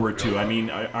look forward to? I mean,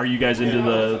 are you guys into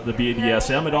the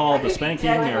BDSM at all, the spanking?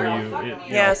 Are you?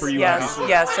 Yes, for you, yes, obviously?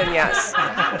 yes, and yes.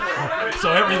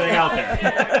 So everything out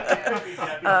there.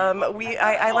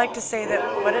 I like to say that,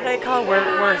 what did I call?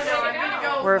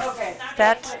 We're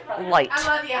fet light.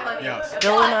 Yes.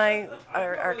 Bill and I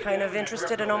are kind of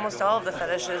interested in almost all of the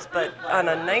fetishes, but on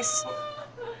a nice,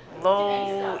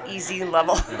 low, easy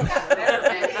level.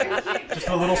 Just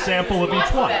a little sample of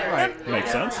each one. Right.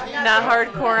 Makes sense. Not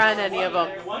hardcore on any of them.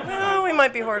 Well, we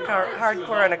might be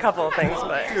hardcore on a couple of things,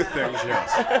 but A few things,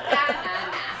 yes.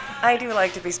 I do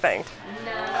like to be spanked.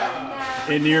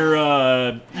 In your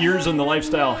years in the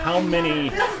lifestyle, how many,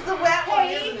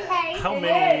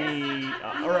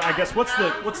 or I guess what's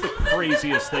the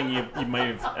craziest thing you may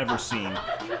have ever seen?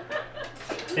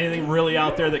 Anything really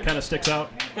out there that kind of sticks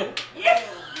out?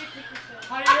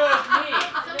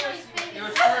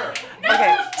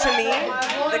 Okay, to me,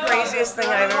 the craziest thing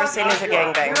I've ever seen is a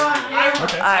gangbang.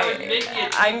 Okay.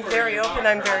 I'm very open,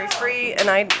 I'm very free, and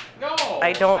I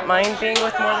don't mind being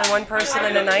with more than one person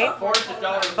in a night,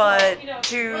 but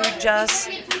to just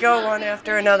go one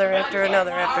after another is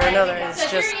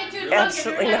just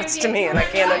absolutely nuts to me, and I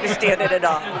can't understand it at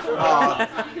all.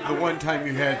 The one time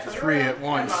you had 3 at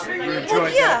once, you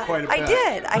enjoyed that quite a bit. I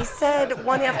did. I said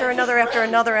one after another. If I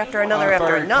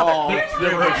recall,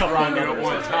 There were a couple on you at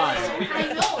one time.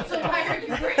 I know, so why are you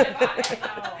great?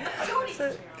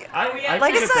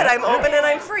 Like I said, I'm open and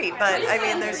I'm free, but I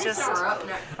mean, there's just...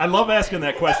 I love asking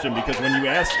that question because when you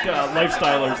ask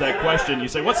lifestylers that question, you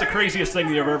say, what's the craziest thing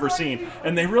you've ever seen?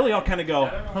 And they really all kind of go,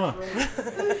 huh.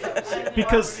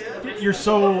 Because you're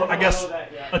so, I guess,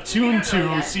 attuned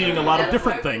to seeing a lot of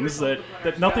different things that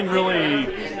nothing really...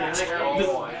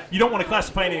 You don't want to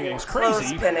classify anything as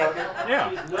crazy. Clothespinning.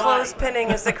 Yeah.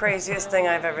 Clothespinning is the craziest thing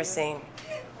I've ever seen.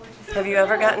 Have you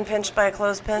ever gotten pinched by a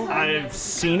clothespin? I've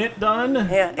seen it done.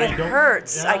 Yeah, it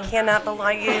hurts. Yeah. I cannot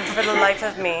believe for the life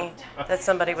of me that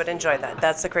somebody would enjoy that.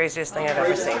 That's the craziest thing I've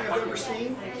ever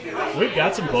seen. We've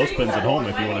got some clothespins at home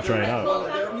if you want to try it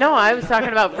out. No, I was talking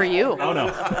about for you. Oh, no.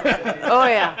 Oh,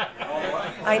 yeah.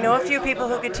 I know a few people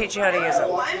who could teach you how to use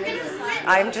them.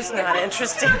 I'm just not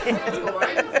interested in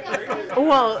it.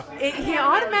 Well, he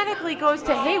automatically goes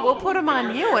to, hey, we'll put them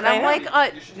on you. And I'm like,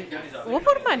 we'll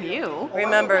put them on you.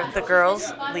 Remember, the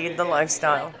girls lead the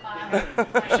lifestyle.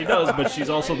 She does, but she's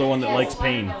also the one that likes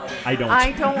pain. I don't.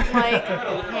 I don't like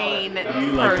pain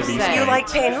You like per to be se. You like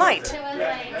pain light.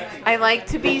 I like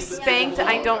to be spanked.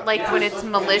 I don't like when it's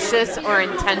malicious or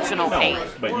intentional pain. No,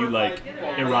 but you like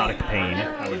erotic pain,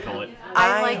 I would call it.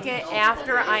 I like it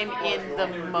after I'm in the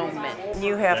moment.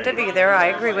 You have to be there. I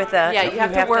agree with that. Yeah, you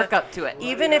have to work up to it.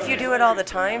 Even if you do it all the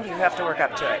time, you have to work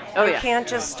up to it. Oh, you yeah. can't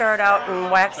just start out and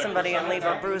whack somebody and leave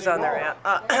a bruise on their ass.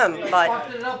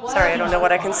 But, sorry, I don't know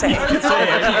what I can say. You can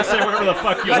say whatever the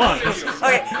fuck you want.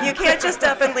 Okay, you can't just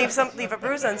up and leave a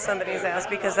bruise on somebody's ass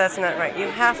because that's not right. You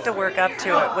have to work up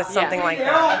to it with something like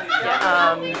that.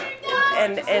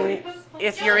 And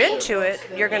if you're into it,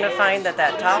 you're going to find that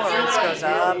tolerance goes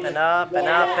up and up and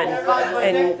up,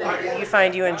 and you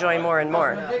find you enjoy more and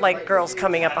more. Like girls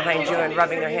coming up behind you and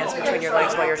rubbing their hands between your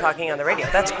legs while you're talking on the radio.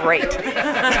 That's great.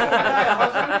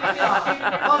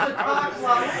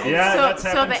 Yeah,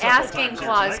 so the asking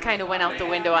clause kind of went out the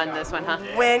window on this one, huh?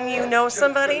 When you know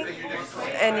somebody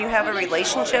and you have a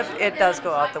relationship, it does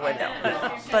go out the window.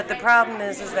 But the problem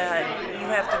is that you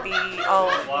have to be,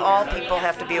 all people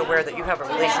have to be aware that you have a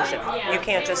relationship. You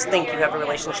can't just think you have a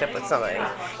relationship with somebody.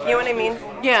 You know what I mean?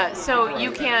 Yeah, so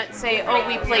you can't say, oh,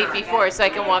 we played before, so I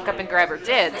can walk up and grab her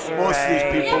tits. Most of these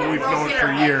people we've known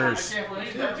for years.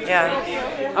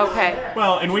 Yeah. Okay.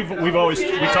 Well, and we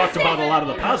talked about a lot of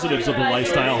the positives of the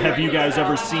lifestyle. Have you guys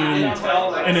ever seen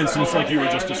an instance like you were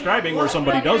just describing where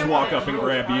somebody does walk up and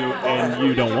grab you and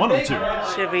you don't want them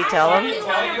to? Should we tell them?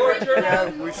 Yeah,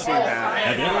 we've seen that.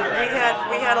 Have you?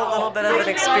 We had a little bit of an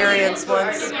experience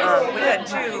once.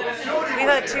 We've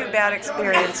had two bad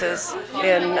experiences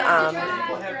in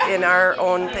our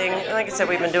own thing. And like I said,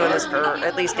 we've been doing this for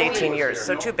at least 18 years,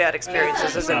 so 2 bad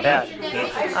experiences isn't bad.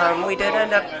 We did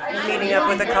end up meeting up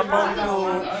with a couple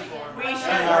who we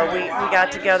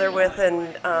got together with,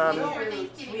 and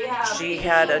she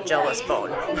had a jealous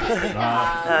bone.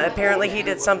 Apparently he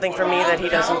did something for me that he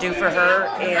doesn't do for her,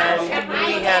 and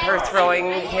we had her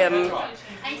throwing him,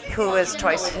 who is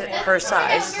twice her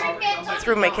size,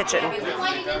 through my kitchen.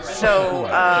 So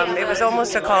it was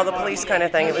almost a call the police kind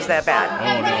of thing. It was that bad.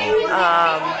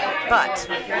 But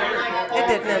it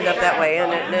didn't end up that way.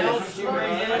 And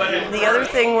the other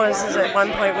thing was is at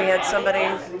one point we had somebody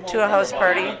to a house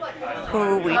party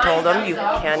who we told him you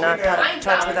cannot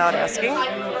touch without asking.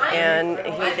 And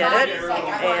he did it,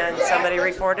 and somebody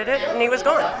reported it, and he was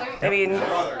gone. I mean,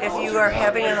 if you are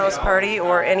having a house party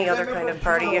or any other kind of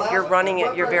party, if you're running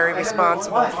it, you're very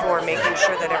responsible for making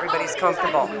sure that everybody's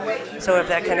comfortable. So if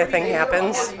that kind of thing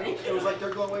happens,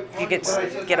 you get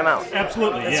them out.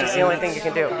 Absolutely, That's just the only thing you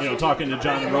can do. You know, talking to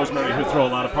John and Rosemary, who throw a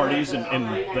lot of parties and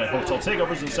the hotel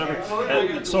takeovers and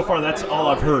stuff. So far, that's all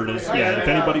I've heard is, if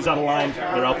anybody's out of line,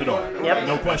 they're out the door. Yep.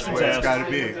 No questions It's asked. got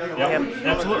to be. Yep.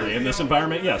 Absolutely. In this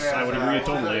environment, yes, I would agree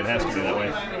totally. It has to be that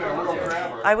way.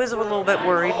 I was a little bit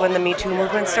worried when the Me Too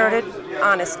movement started,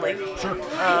 honestly. Sure.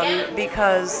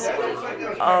 Because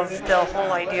of the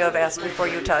whole idea of ask before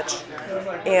you touch.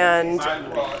 And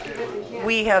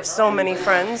we have so many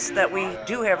friends that we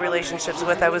do have relationships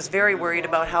with. I was very worried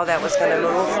about how that was going to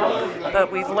move.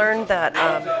 But we've learned that,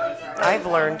 I've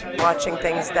learned watching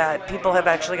things that people have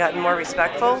actually gotten more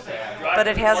respectful, but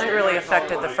it hasn't really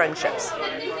affected the friendships.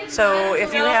 So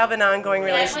if you have an ongoing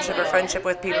relationship or friendship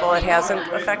with people, it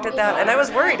hasn't affected that. And I was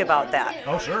worried about that.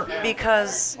 Oh, sure.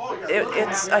 Because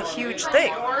it's a huge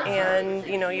thing. And,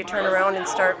 you turn around and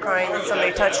start crying that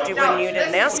somebody touched you when you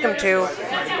didn't ask them to.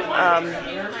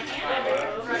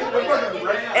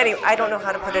 Anyway, I don't know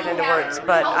how to put it into words,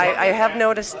 but I have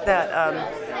noticed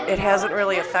that it hasn't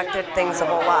really affected things a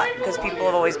whole lot because people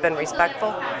have always been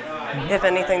respectful. If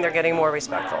anything, they're getting more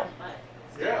respectful.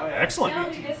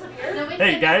 Excellent.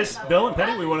 Hey, guys, Bill and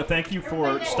Penny, we want to thank you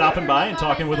for stopping by and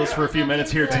talking with us for a few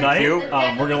minutes here tonight. Thank you.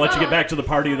 We're going to let you get back to the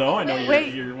party, though. I know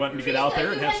you're wanting to get out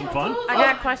there and have some fun. I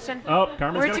got a question. Oh,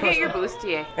 Carmen's Where'd got you a get your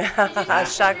question. bustier?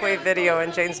 Shockwave Video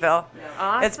in Janesville.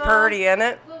 Awesome. It's pretty, isn't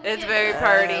it? It's very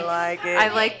party. I like it.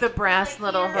 I like the brass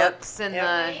little hooks and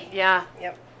Yep.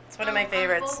 It's one of my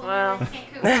favorites. Well,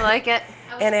 I like it.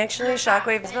 And actually,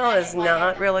 Shockwavesville is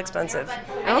not real expensive.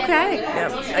 Okay. Yeah,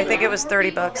 I think it was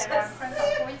 $30.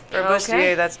 For a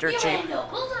bustier, that's dirt cheap.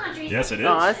 Yes, it is.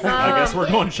 Awesome. I guess we're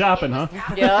going shopping, huh?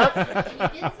 Yep.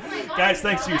 Guys,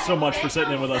 thanks you so much for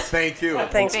sitting in with us. Thank you.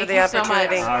 Thanks for the you so much.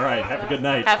 opportunity. All right, have a good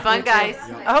night. Have fun, guys.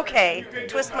 Okay,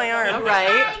 twist my arm. All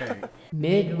right.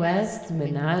 Midwest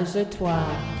Ménage à Trois.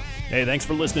 Hey, thanks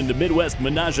for listening to Midwest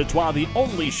Ménage à Trois, the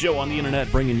only show on the internet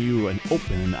bringing you an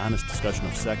open and honest discussion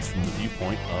of sex from the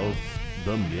viewpoint of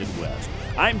the Midwest.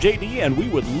 I'm JD, and we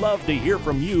would love to hear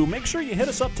from you. Make sure you hit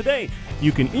us up today.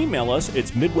 You can email us.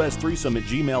 It's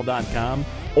midwest3some@gmail.com.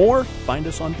 or find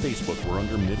us on Facebook. We're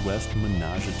under Midwest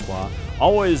Menage a Trois.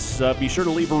 Always be sure to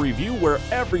leave a review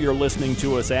wherever you're listening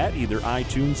to us at, either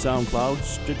iTunes, SoundCloud,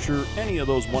 Stitcher, any of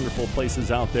those wonderful places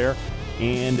out there,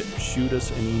 and shoot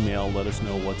us an email. Let us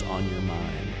know what's on your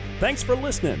mind. Thanks for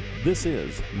listening. This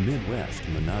is Midwest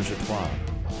Menage a Trois.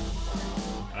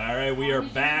 All right, we are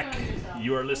back.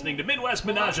 You are listening to Midwest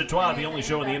Menage a Trois, the only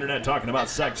show on the internet talking about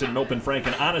sex in an open, frank,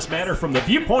 and honest manner from the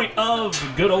viewpoint of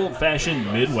good old-fashioned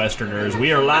Midwesterners.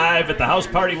 We are live at the house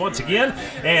party once again,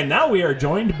 and now we are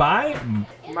joined by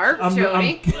Mark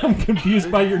Jody. I'm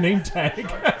confused by your name tag.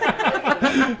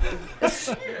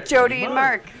 Jody and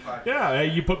Mark. Yeah,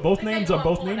 you put both names on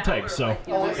both name tags, so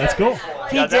that's cool.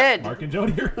 He did. Mark and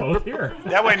Jody are both here.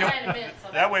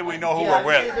 That way we know who we're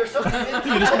with.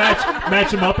 You just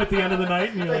match them up at the end of the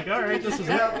night, and you're like, all right, this is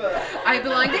it. I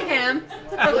belong to him.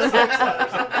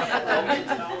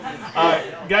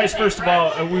 Guys, first of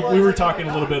all, we were talking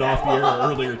a little bit off the air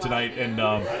earlier tonight, and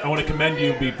I want to commend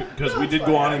you because we did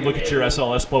go on and look at your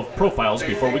SLS profiles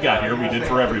before we got here. We did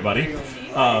for everybody.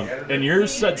 And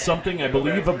yours said something, I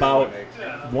believe, about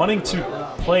wanting to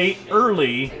play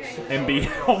early and be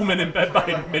home and in bed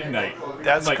by midnight.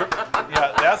 That's like,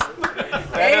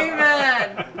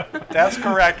 Amen. That's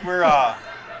correct. We're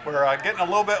getting a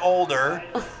little bit older,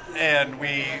 and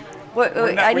we.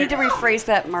 Wait, I need to rephrase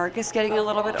that. Mark is getting a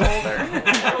little bit older.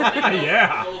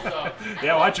 Yeah,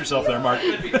 watch yourself there, Mark.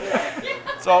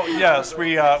 So yes,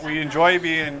 we enjoy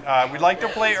being. We like to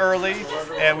play early,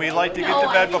 and we like to get to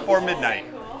bed before midnight.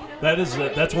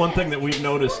 That's one thing that we've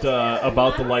noticed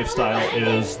about the lifestyle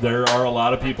is there are a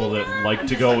lot of people that like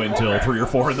to go until 3 or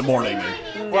 4 in the morning.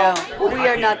 No, we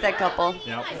are not that couple.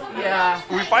 Yep. Yeah.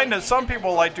 We find that some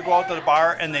people like to go out to the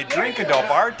bar and they drink until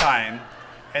bar time,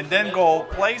 and then go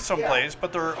play someplace,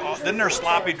 but they're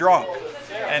sloppy drunk,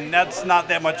 and that's not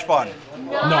that much fun.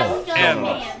 No. And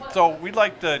so we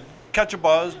like to catch a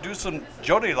buzz, do some.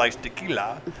 Jody likes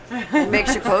tequila.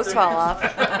 Makes your clothes fall off.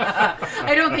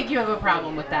 I don't think you have a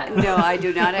problem with that. No, I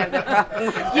do not have the problem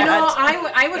with that. You know,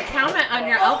 I would comment on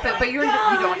your outfit, but you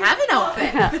don't have an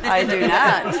outfit. I do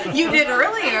not. You did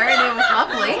earlier, and it was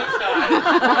lovely.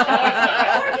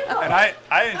 And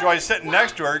I enjoy sitting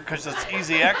next to her because it's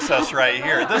easy access right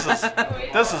here. This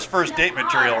is first date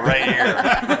material right here.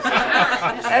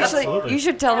 Actually, you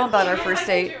should tell them about our first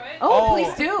date. Oh,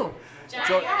 please do.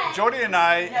 Jody and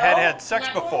I had sex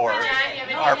before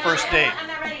our first date,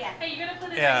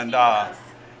 and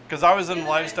because I was in the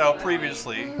lifestyle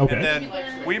previously, okay. And then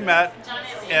we met,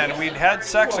 and we'd had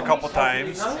sex a couple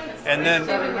times, and then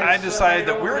I decided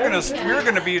that we were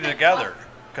gonna be together.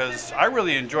 Because I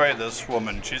really enjoy this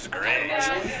woman. She's great.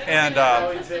 And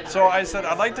so I said,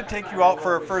 I'd like to take you out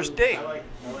for a first date.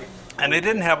 And I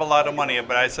didn't have a lot of money,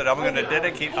 but I said, I'm going to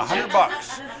dedicate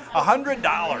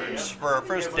 $100 for a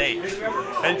first date.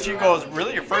 And she goes,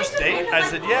 really, your first date? I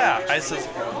said, yeah. I says,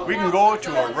 we can go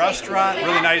to a restaurant,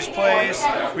 really nice place.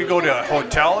 We go to a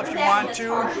hotel if you want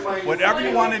to. Whatever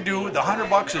you want to do, the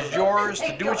 $100 is yours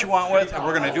to do what you want with, and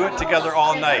we're going to do it together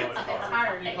all night.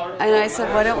 And I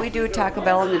said, why don't we do Taco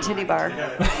Bell in the titty bar?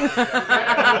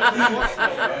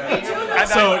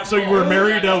 So you were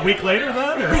married a week later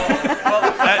then? Or? Well,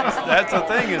 that's the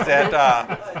thing is that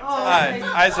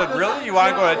I said, really? You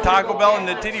want to go to Taco Bell in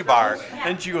the titty bar?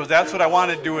 And she goes, that's what I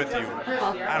want to do with you.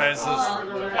 And I says,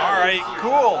 all right,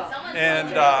 cool.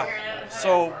 And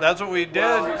so that's what we did.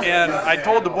 And I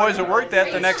told the boys that worked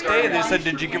that the next day. They said,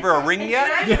 did you give her a ring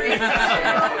yet?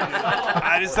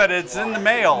 I just said, it's in the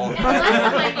mail.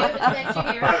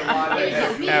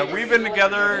 And we've been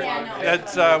together.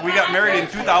 We got married in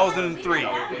 2003.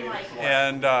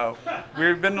 And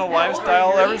we've been in a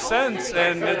lifestyle ever since.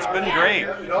 And it's been great.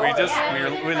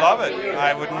 We love it.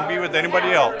 I wouldn't be with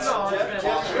anybody else.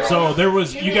 So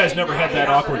you guys never had that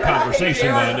awkward conversation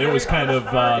then. It was kind of,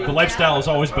 the lifestyle has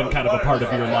always been kind of a part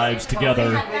of your lives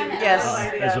together. Yes.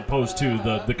 As opposed to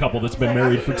the couple that's been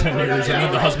married for 10 years and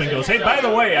then the husband goes, hey, by the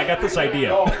way, I got this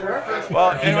idea.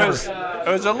 Well, it was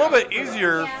a little bit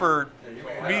easier for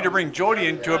me to bring Jody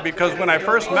into it because when I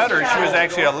first met her, she was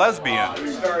actually a lesbian.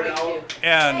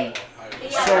 And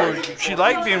so she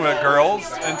liked being with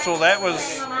girls, and so that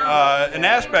was an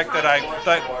aspect that I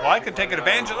thought, well, I could take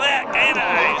advantage of that, can't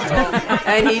I?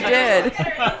 And he did.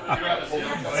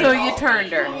 So you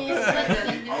turned her.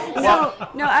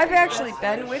 No, I've actually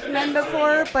been with men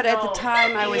before, but at the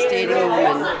time I was dating a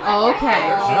woman. Oh, okay.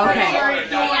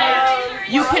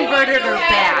 You converted her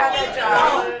back.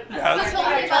 Yes,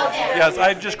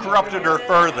 I just corrupted her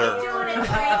further.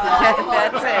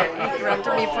 That's it. You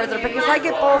corrupted me further because I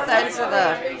get both ends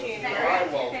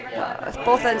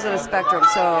of the spectrum.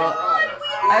 So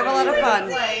I have a lot of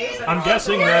fun. I'm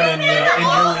guessing then in your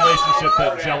relationship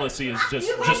that jealousy is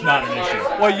just not an issue.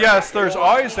 Well, yes, there's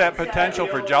always that potential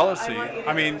for jealousy.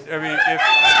 I mean, if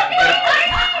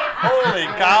holy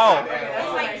cow.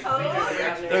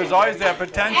 There's always that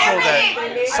potential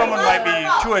that someone might be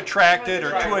too attracted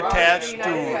or too attached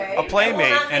to a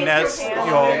playmate, and that's a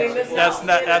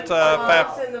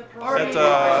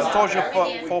social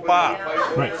faux pas.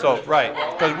 Right. So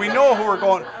because we know who we're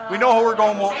going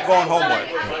home with.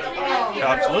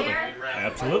 Yeah,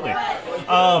 absolutely.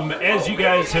 As you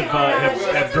guys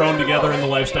have grown together in the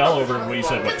lifestyle over, what you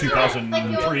said,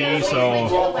 2003?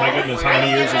 So, my goodness, how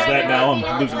many years is that now?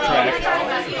 I'm losing track.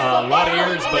 A lot of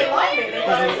years, but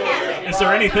is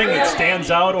there anything that stands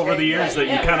out over the years that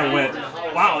you kind of went,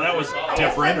 wow, that was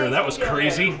different, or that was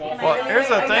crazy? Well, here's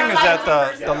the thing is that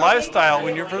the lifestyle,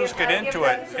 when you first get into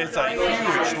it, it's a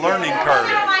huge learning curve.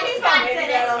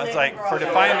 It's like to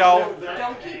find out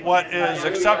what is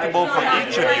acceptable for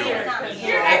each of you.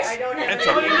 It's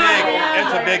a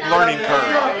big learning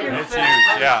curve. It's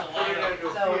huge, yeah.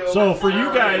 So for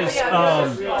you guys,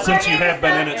 since you have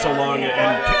been in it so long,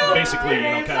 and basically,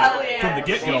 kind of from the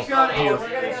get-go,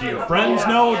 do your friends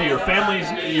know? Do your families,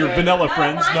 your vanilla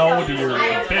friends know? Do your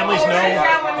families know?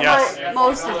 Yes.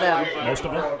 Most of them. Most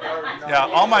of them? Yeah,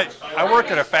 I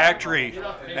work at a factory,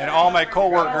 and all my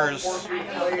coworkers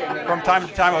from time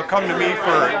to time will come to me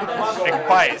for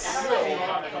advice.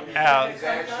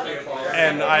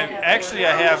 And I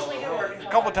have a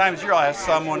couple times a year I'll have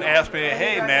someone ask me,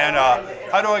 hey man,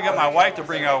 how do I get my wife to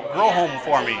bring a girl home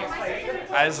for me?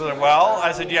 I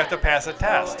said, you have to pass a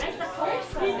test.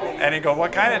 And he goes,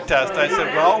 what kind of test? I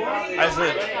said,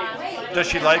 does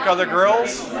she like other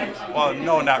girls? Well,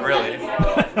 no, not really.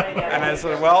 And I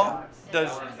said, well, do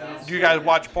you guys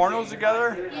watch pornos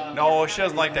together? No, she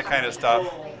doesn't like that kind of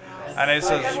stuff. And I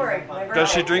says, does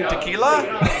she drink tequila?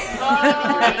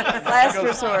 Last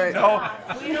resort. No,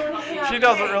 she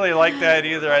doesn't really like that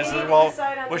either. I said, well,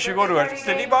 will she go to a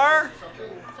city bar?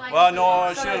 Well,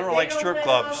 no, she doesn't really like strip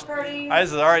clubs. I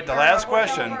said, all right, the last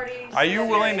question. Are you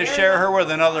willing to share her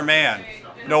with another man?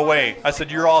 No way. I said,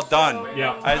 you're all done.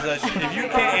 Yeah. I said, if you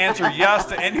can't answer yes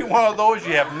to any one of those,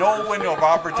 you have no window of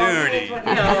opportunity. You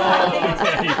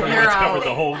pretty much covered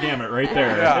the whole gamut right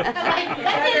there. Yeah.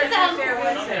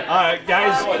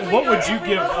 Guys, what would you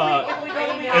give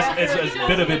as a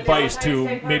bit of advice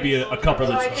to maybe a couple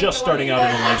that's just starting out in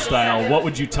the lifestyle? What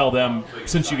would you tell them,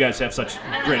 since you guys have such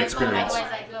great experience?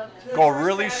 Go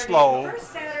really slow.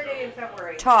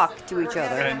 Talk to each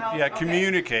other. And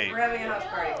communicate.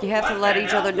 You have to let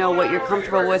each other know what you're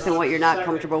comfortable with and what you're not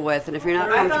comfortable with. And if you're not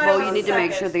comfortable, you need to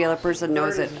make sure the other person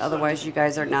knows it. Otherwise, you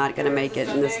guys are not going to make it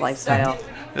in this lifestyle.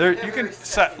 You can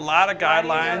set a lot of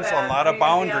guidelines, a lot of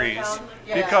boundaries,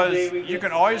 because you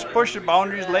can always push the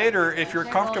boundaries later if you're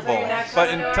comfortable. But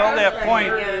until that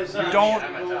point,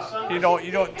 you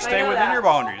don't stay within your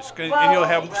boundaries, and you'll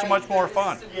have so much more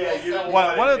fun.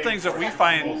 One of the things that we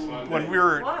find when we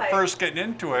were first getting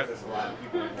into it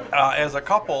as a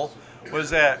couple was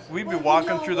that we'd be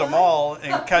walking through the mall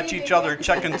and catch each other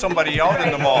checking somebody out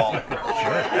in the mall.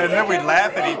 And then we'd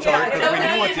laugh at each other because we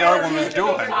knew what the other one was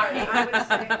doing.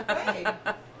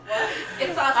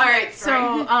 All right,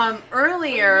 so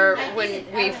earlier when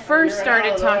we first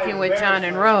started talking with John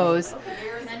and Rose,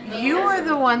 you were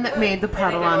the one that made the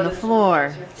puddle on the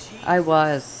floor. I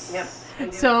was.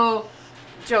 So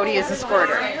Jody is a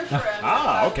squirter.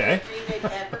 Okay.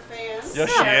 Yes,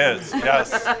 she is.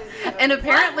 Yes. And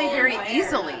apparently very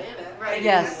easily.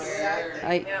 Yes.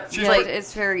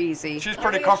 It's very easy. She's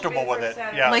pretty comfortable with it.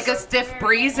 Yes. Like a stiff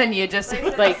breeze, and you just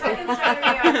like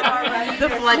the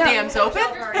floodgates open.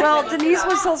 Well, Denise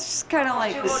was just kind of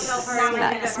like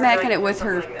smacking it with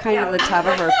her, kind of the top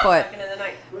of her foot.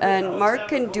 And Mark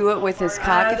can do it with his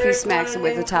cock if he smacks it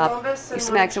with the top. He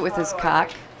smacks it with his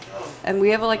cock. And we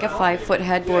have like a 5-foot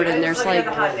headboard, and there's like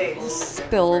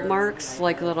spill marks,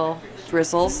 like little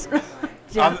drizzles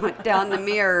down the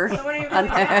mirror on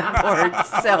the headboard.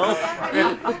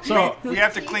 So we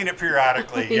have to clean it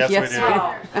periodically. Yes, we do.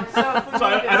 So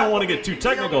I don't want to get too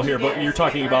technical here, but you're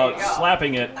talking about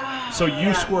slapping it. So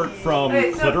you squirt from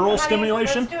clitoral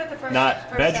stimulation, not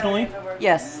vaginally?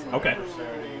 Yes. Okay.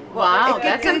 Wow,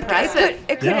 that's impressive.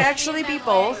 It could actually be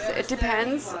both. It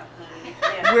depends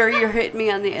where you're hitting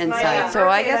me on the inside. So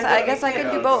I guess I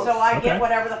can do both. So I get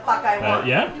whatever the fuck I want.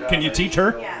 Yeah? Can you teach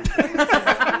her?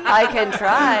 I can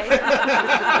try.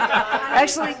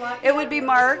 Actually, it would be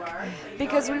Mark,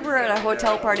 because we were at a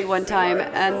hotel party one time,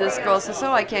 and this girl says,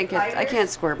 "Oh, I can't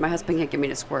squirt. My husband can't get me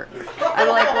to squirt." I'm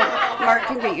like, "Well, Mark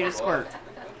can get you to squirt."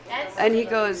 And he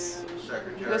goes,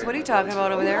 He goes, what are you talking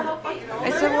about over there? I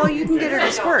said, well, you can get her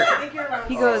to squirt.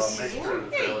 He goes,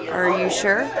 are you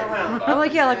sure? I'm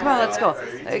like, yeah, come on, let's go.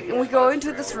 And we go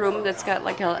into this room that's got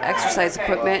like exercise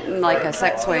equipment and like a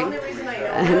sex swing.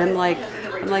 And I'm like,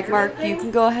 Mark, you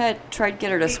can go ahead, try to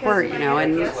get her to squirt,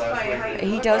 and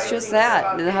he does just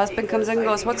that. And the husband comes in and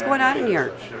goes, what's going on in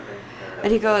here?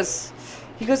 And he goes,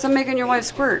 I'm making your wife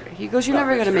squirt. He goes, you're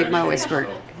never going to make my wife squirt.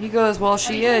 He goes, well,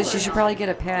 she is. You should probably get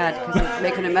a pad because it's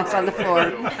making a mess on the floor.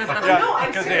 Yeah,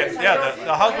 because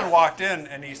the husband walked in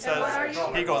and he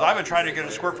goes, I've been trying to get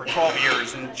a squirt for 12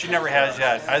 years and she never has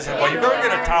yet. I said, well, you better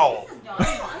get a towel.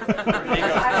 He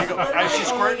goes, is she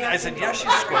squirting? I said, yes,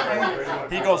 she's squirting.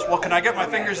 He goes, well, can I get my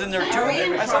fingers in there too?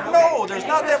 I said, no, there's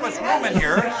not that much room in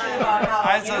here.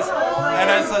 I said,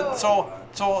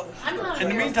 so in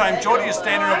the meantime, Jody is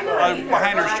standing up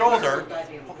behind her shoulder,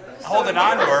 holding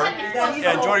on to her,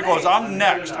 and Jody goes, I'm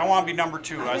next. I want to be number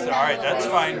 2. I said, all right, that's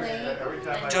fine.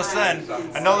 Just then,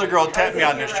 another girl tapped me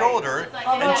on the shoulder,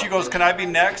 and she goes, can I be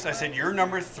next? I said, you're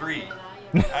number 3.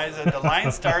 I said, the line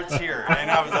starts here.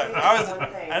 And I was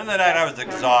end of the night, I was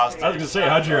exhausted. I was going to say,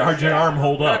 how'd your arm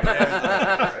hold up?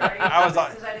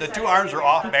 The 2 arms were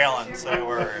off balance. They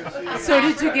were. So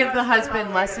did you give the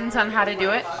husband lessons on how to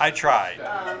do it? I tried.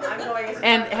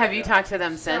 And have you talked to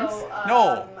them since?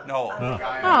 No.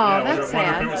 Oh, that's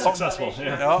sad. If it was successful.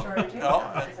 Yeah. No.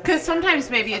 Because sometimes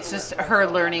maybe it's just her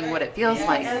learning what it feels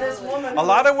like. A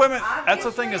lot of women, that's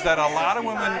the thing, is that a lot of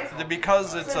women,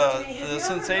 because it's the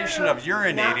sensation of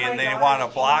urinating, they want to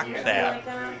block that.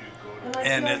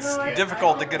 And it's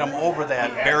difficult to get them over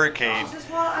that barricade,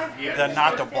 than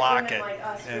not to block it.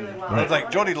 And it's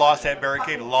like Jody lost that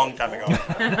barricade a long time ago.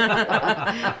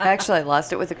 Actually, I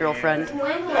lost it with a girlfriend.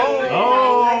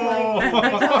 Oh!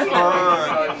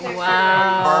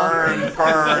 Wow.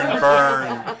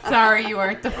 Burn. Sorry, you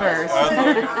weren't the first.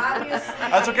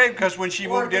 That's okay, because when she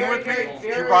moved in with me,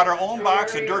 she brought her own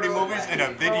box of dirty movies and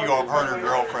a video of her and her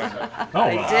girlfriend. Oh,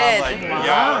 I did. Like,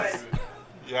 yes.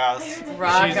 Yes.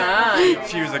 Rock on.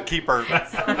 She was a keeper.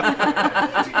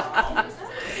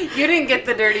 You didn't get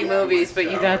the dirty movies, but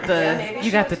you got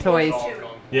the toys.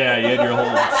 Yeah, you had your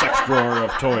whole sex drawer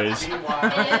of toys.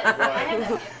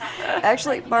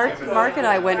 Actually, Mark and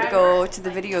I went to go to the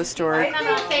video store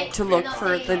to look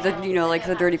for the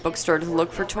dirty bookstore to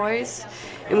look for toys.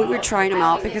 And we were trying them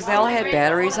out because they all had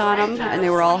batteries on them and they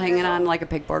were all hanging on like a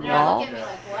pegboard wall.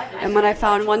 And when I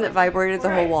found one that vibrated the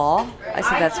whole wall, I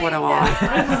said, that's what I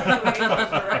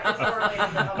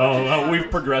want. We've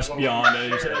progressed beyond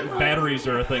it. Batteries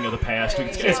are a thing of the past.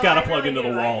 It's got to plug into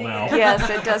the wall now. Yes,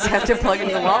 it does have to plug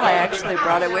into the wall. I actually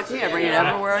brought it with me. I bring it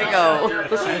everywhere I go.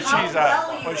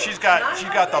 She's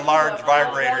got the large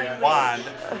vibrator wand,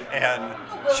 and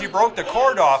she broke the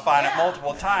cord off on it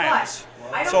multiple times.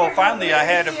 So finally, I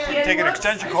had to take an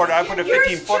extension cord. I put a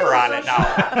 15-footer on it now.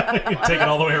 You take it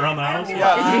all the way around the house?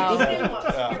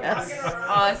 Yeah. That's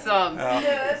awesome.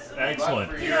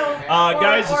 Excellent.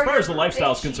 Guys, as far as the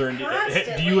lifestyle is concerned,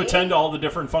 do you attend all the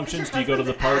different functions? Do you go to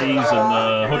the parties and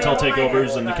the hotel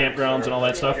takeovers and the campgrounds and all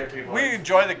that stuff? We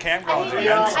enjoy the campgrounds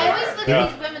immensely.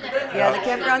 Yeah, the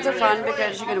campgrounds are fun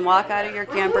because you can walk out of your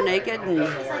camper naked and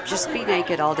just be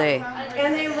naked all day.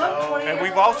 And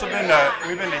we've also been to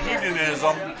hedonism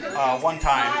one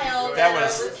time. That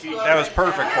was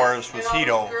perfect for us. Was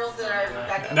Hedo.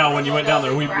 Now, when you went down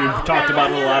there, we've talked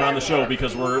about it a lot on the show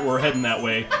because we're heading that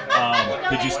way.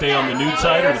 Did you stay on the nude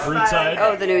side or the prude side?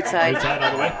 Oh, the nude side. Nude side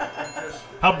all the way.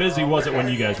 How busy was it when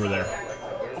you guys were there?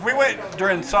 We went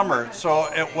during summer, so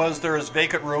there was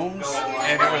vacant rooms,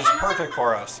 and it was perfect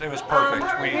for us. It was perfect.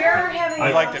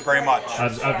 I liked it very much. I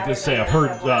was going to say, I've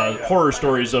heard horror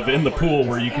stories of in the pool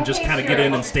where you can just kind of get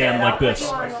in and stand like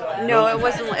this. No, it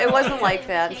wasn't like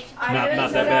that. Not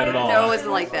that bad at all. No, it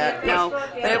wasn't like that. No,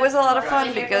 but it was a lot of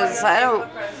fun because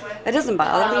it doesn't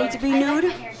bother me to be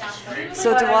nude.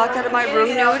 So to walk out of my room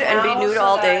nude and be nude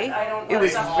all day, it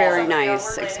was very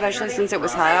nice, especially since it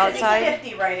was hot outside.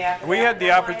 We had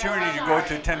the opportunity to go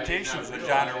to Temptations with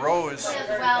John and Rose,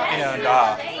 and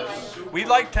we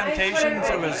liked Temptations.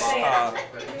 It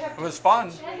was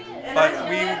fun, but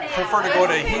we prefer to go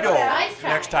to Hedo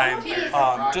next time,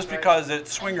 just because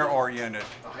it's swinger oriented.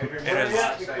 It is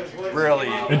really.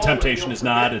 And Temptation is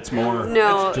not. It's more.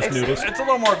 No, it's just nudist. It's a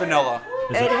little more vanilla.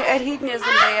 At Hedonism,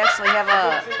 they actually have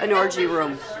an orgy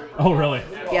room. Oh, really?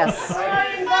 Yes.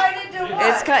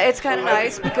 It's kind of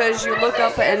nice because you look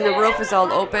up and the roof is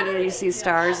all open and you see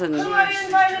stars and.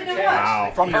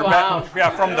 Wow. From your bed. Yeah,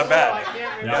 from the bed.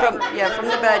 From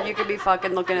the bed you could be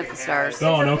fucking looking at the stars.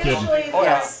 Oh, no kidding.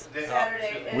 Yes.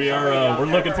 We're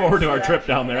looking forward to our trip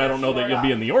down there. I don't know that you'll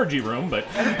be in the orgy room, but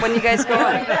when you guys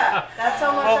going?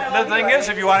 Well, the thing is,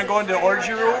 if you want to go into the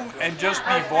orgy room and just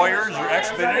be voyeurs or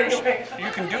exhibitors,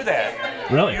 you can do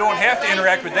that. Really? You don't have to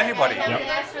interact with anybody.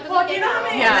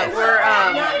 Yeah,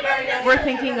 we're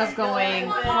thinking of going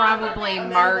probably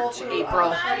March,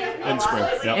 April. In spring.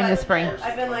 Yep. In the spring.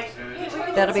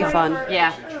 That'll be fun.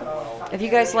 Yeah. If you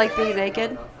guys like being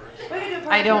naked?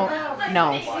 I don't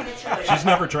know. She's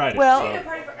never tried it.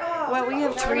 Well, we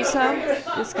have Teresa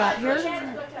and Scott here.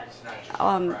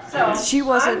 She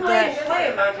wasn't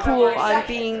that cool on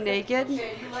being naked,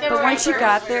 but when she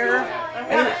got there,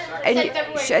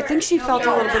 I think she felt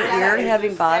a little bit weird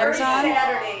having bottoms on,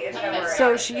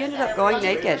 so she ended up going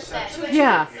naked.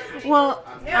 Yeah. Well,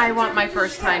 I want my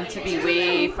first time to be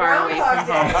way far away from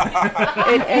home.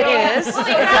 It is. It's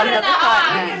on another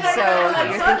continent, so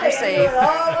you think you're safe.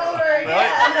 Really?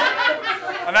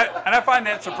 And I find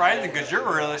that surprising because you're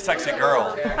a really sexy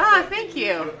girl. Ah, thank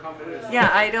you. Yeah,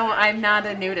 I'm not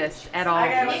a nudist at all.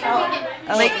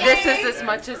 Like, this is as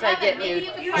much as I get nude.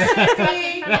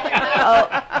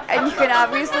 And you can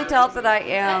obviously tell that I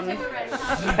am,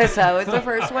 because I was the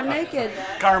first one naked.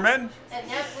 Carmen,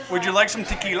 would you like some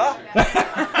tequila?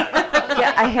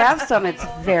 Yeah, I have some. It's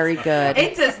very good.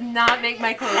 It does not make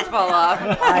my clothes fall off.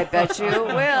 I bet you it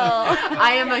will.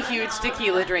 I am a huge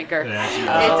tequila drinker.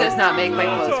 It does not make my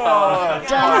clothes fall off.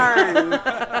 Darn.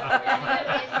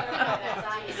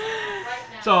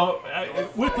 So,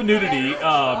 with the nudity,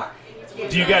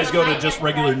 do you guys go to just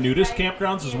regular nudist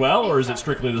campgrounds as well, or is it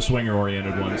strictly the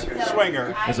swinger-oriented ones?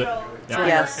 Swinger. Is it? Yeah.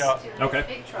 Yes. Yeah.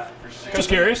 Okay. Just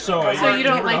curious. So you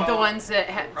don't like the ones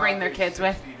that bring their kids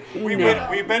with? We've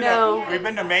been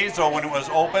to Mazo when it was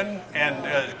open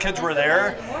and kids were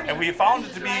there, and we found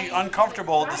it to be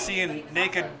uncomfortable to see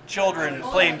naked children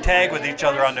playing tag with each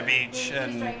other on the beach,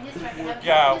 and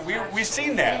we've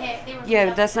seen that.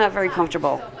 Yeah, that's not very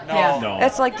comfortable. No.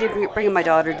 That's like bringing my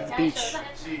daughter to the beach,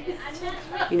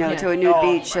 to a nude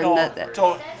beach,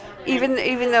 and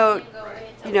even though.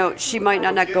 She might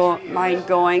not mind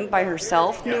going by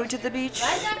herself nude to the beach.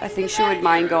 I think she would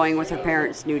mind going with her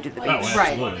parents nude to the beach. Oh,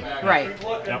 absolutely. Right.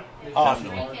 Yep.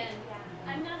 Definitely.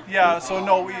 Yeah, so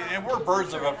no, we're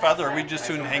birds of a feather. We just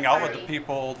soon hang out with the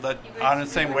people that on the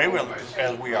same wavelength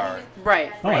as we are.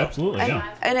 Right. Oh, absolutely. Yeah.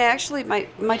 And actually, my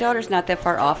daughter's not that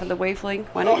far off of the wavelength.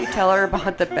 Why don't you tell her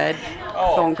about the bed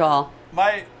phone call?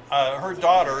 Her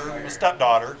daughter, my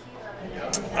stepdaughter,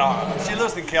 she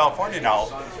lives in California now,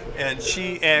 and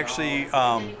she actually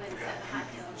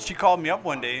she called me up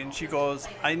one day and she goes,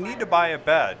 "I need to buy a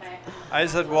bed." I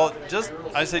said, "Well,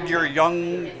 you're a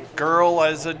young girl."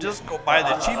 I said, "Just go buy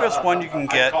the cheapest one you can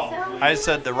get." I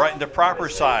said, the proper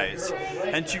size.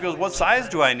 And she goes, "What size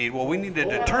do I need?" "Well, we need to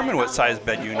determine what size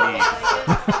bed you need."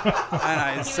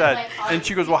 And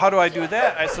she goes, "Well, how do I do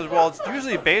that?" I said, "Well, it's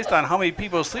usually based on how many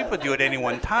people sleep with you at any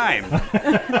one time."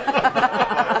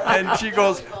 And she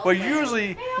goes, "Well,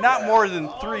 usually not more than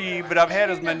 3, but I've had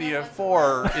as many as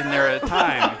 4 in there at a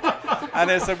time." And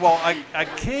I said, "Well, a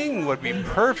king would be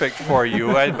perfect for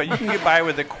you, but you can get by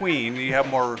with a queen. You have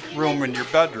more room in your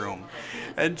bedroom."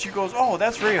 And she goes, "Oh,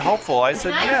 that's very helpful." I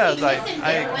said, "Yes,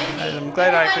 I'm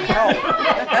glad I could help."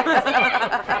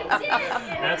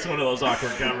 That's one of those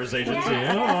awkward conversations.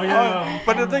 Yeah.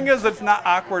 But the thing is, it's not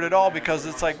awkward at all because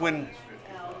it's like when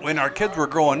our kids were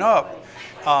growing up,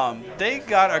 they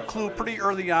got a clue pretty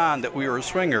early on that we were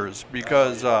swingers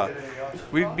because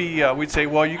we'd say,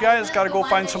 "Well, you guys got to go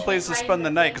find some place to spend the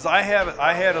night," because I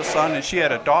had a son and she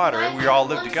had a daughter. We all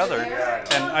lived together,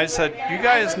 and I said, "You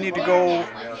guys need to go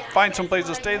find some place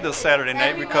to stay this Saturday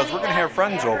night because we're gonna have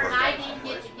friends over."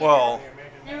 "Well,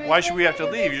 why should we have to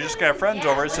leave? You just got friends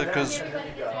over." I said, "Because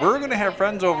we're going to have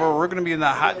friends over. We're going to be in the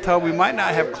hot tub. We might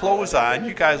not have clothes on.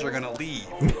 You guys are going to leave."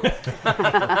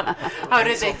 How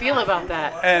did they feel about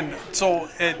that? And so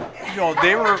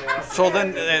they were. So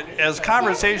then, as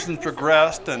conversations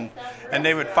progressed, and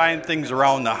they would find things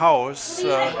around the house,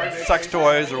 sex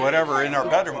toys or whatever, in our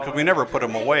bedroom because we never put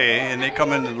them away, and they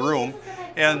come into the room,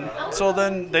 and so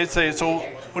then they'd say. So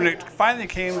when it finally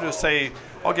came to say,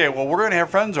 "Okay, well, we're going to have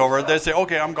friends over," they'd say,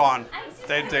 "Okay, I'm gone."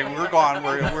 They'd say, "We're gone.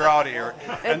 We're out of here."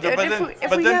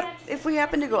 If we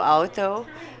happen to go out, though,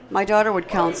 my daughter would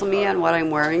counsel me on what I'm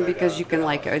wearing because you can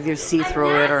either see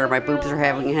through it or my boobs are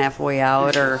having halfway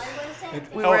out or.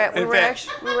 We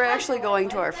were actually going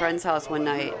to our friend's house one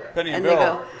night, Penny and they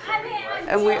go,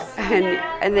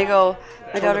 and they go.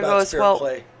 My daughter goes,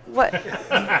 "Well, What?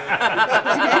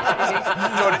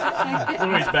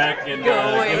 Louie's back and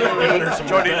giving her some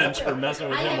revenge for messing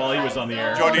with him while he was on the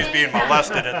air. Jody's being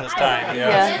molested at this time.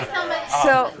 Yeah.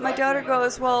 So my daughter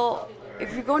goes, well,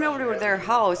 if you're going over to their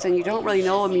house and you don't really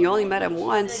know them, you only met them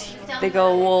once, they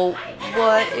go, well,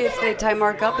 what if they tie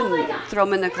Mark up and throw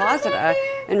him in the closet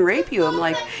and rape you? I'm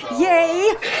like,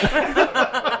 yay!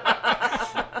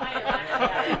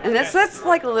 And that's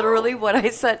like literally what I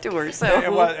said to her. So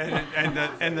and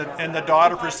the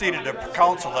daughter proceeded to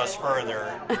counsel us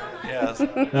further. Yes.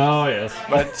 Oh yes.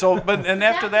 But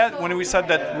after that, when we said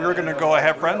that we were going to go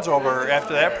have friends over,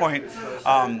 after that point,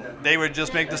 they would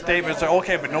just make the statement, say,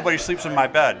 okay, but nobody sleeps in my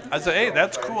bed. I said, hey,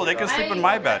 that's cool. They can sleep in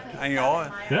my bed. And,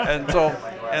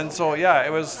 and so yeah,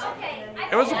 it was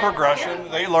a progression.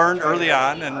 They learned early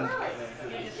on, and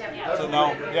so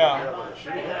now, yeah.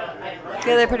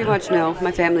 Yeah, they pretty much know.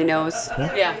 My family knows.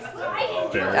 Yeah.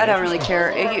 I don't really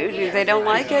care. If they don't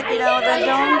like it,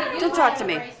 then don't talk to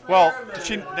me. Well,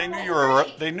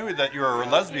 they knew that you were a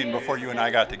lesbian before you and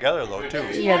I got together, though, too.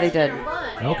 Yeah, they did.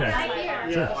 Okay.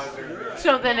 Sure.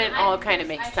 So then it all kind of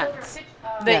makes sense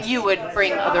that you would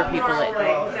bring other people in.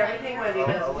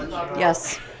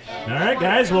 Yes. All right,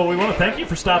 guys. Well, we want to thank you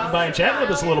for stopping by and chatting with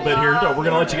us a little bit here. We're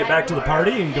going to let you get back to the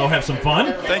party and go have some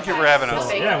fun. Thank you for having us.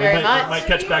 Thank you very much. We might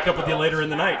catch back up with you later in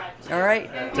the night. All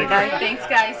right. Take care. Thanks,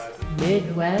 guys.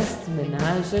 Midwest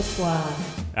Menage a Trois.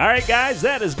 All right, guys,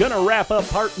 that is going to wrap up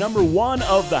part number 1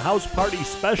 of the House Party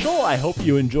Special. I hope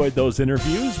you enjoyed those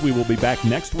interviews. We will be back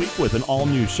next week with an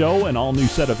all-new show, an all-new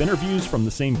set of interviews from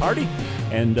the same party,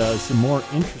 and some more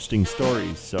interesting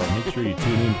stories. So make sure you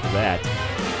tune in for that.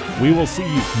 We will see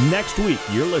you next week.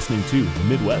 You're listening to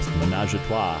Midwest Menage a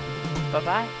Trois.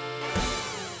 Bye-bye.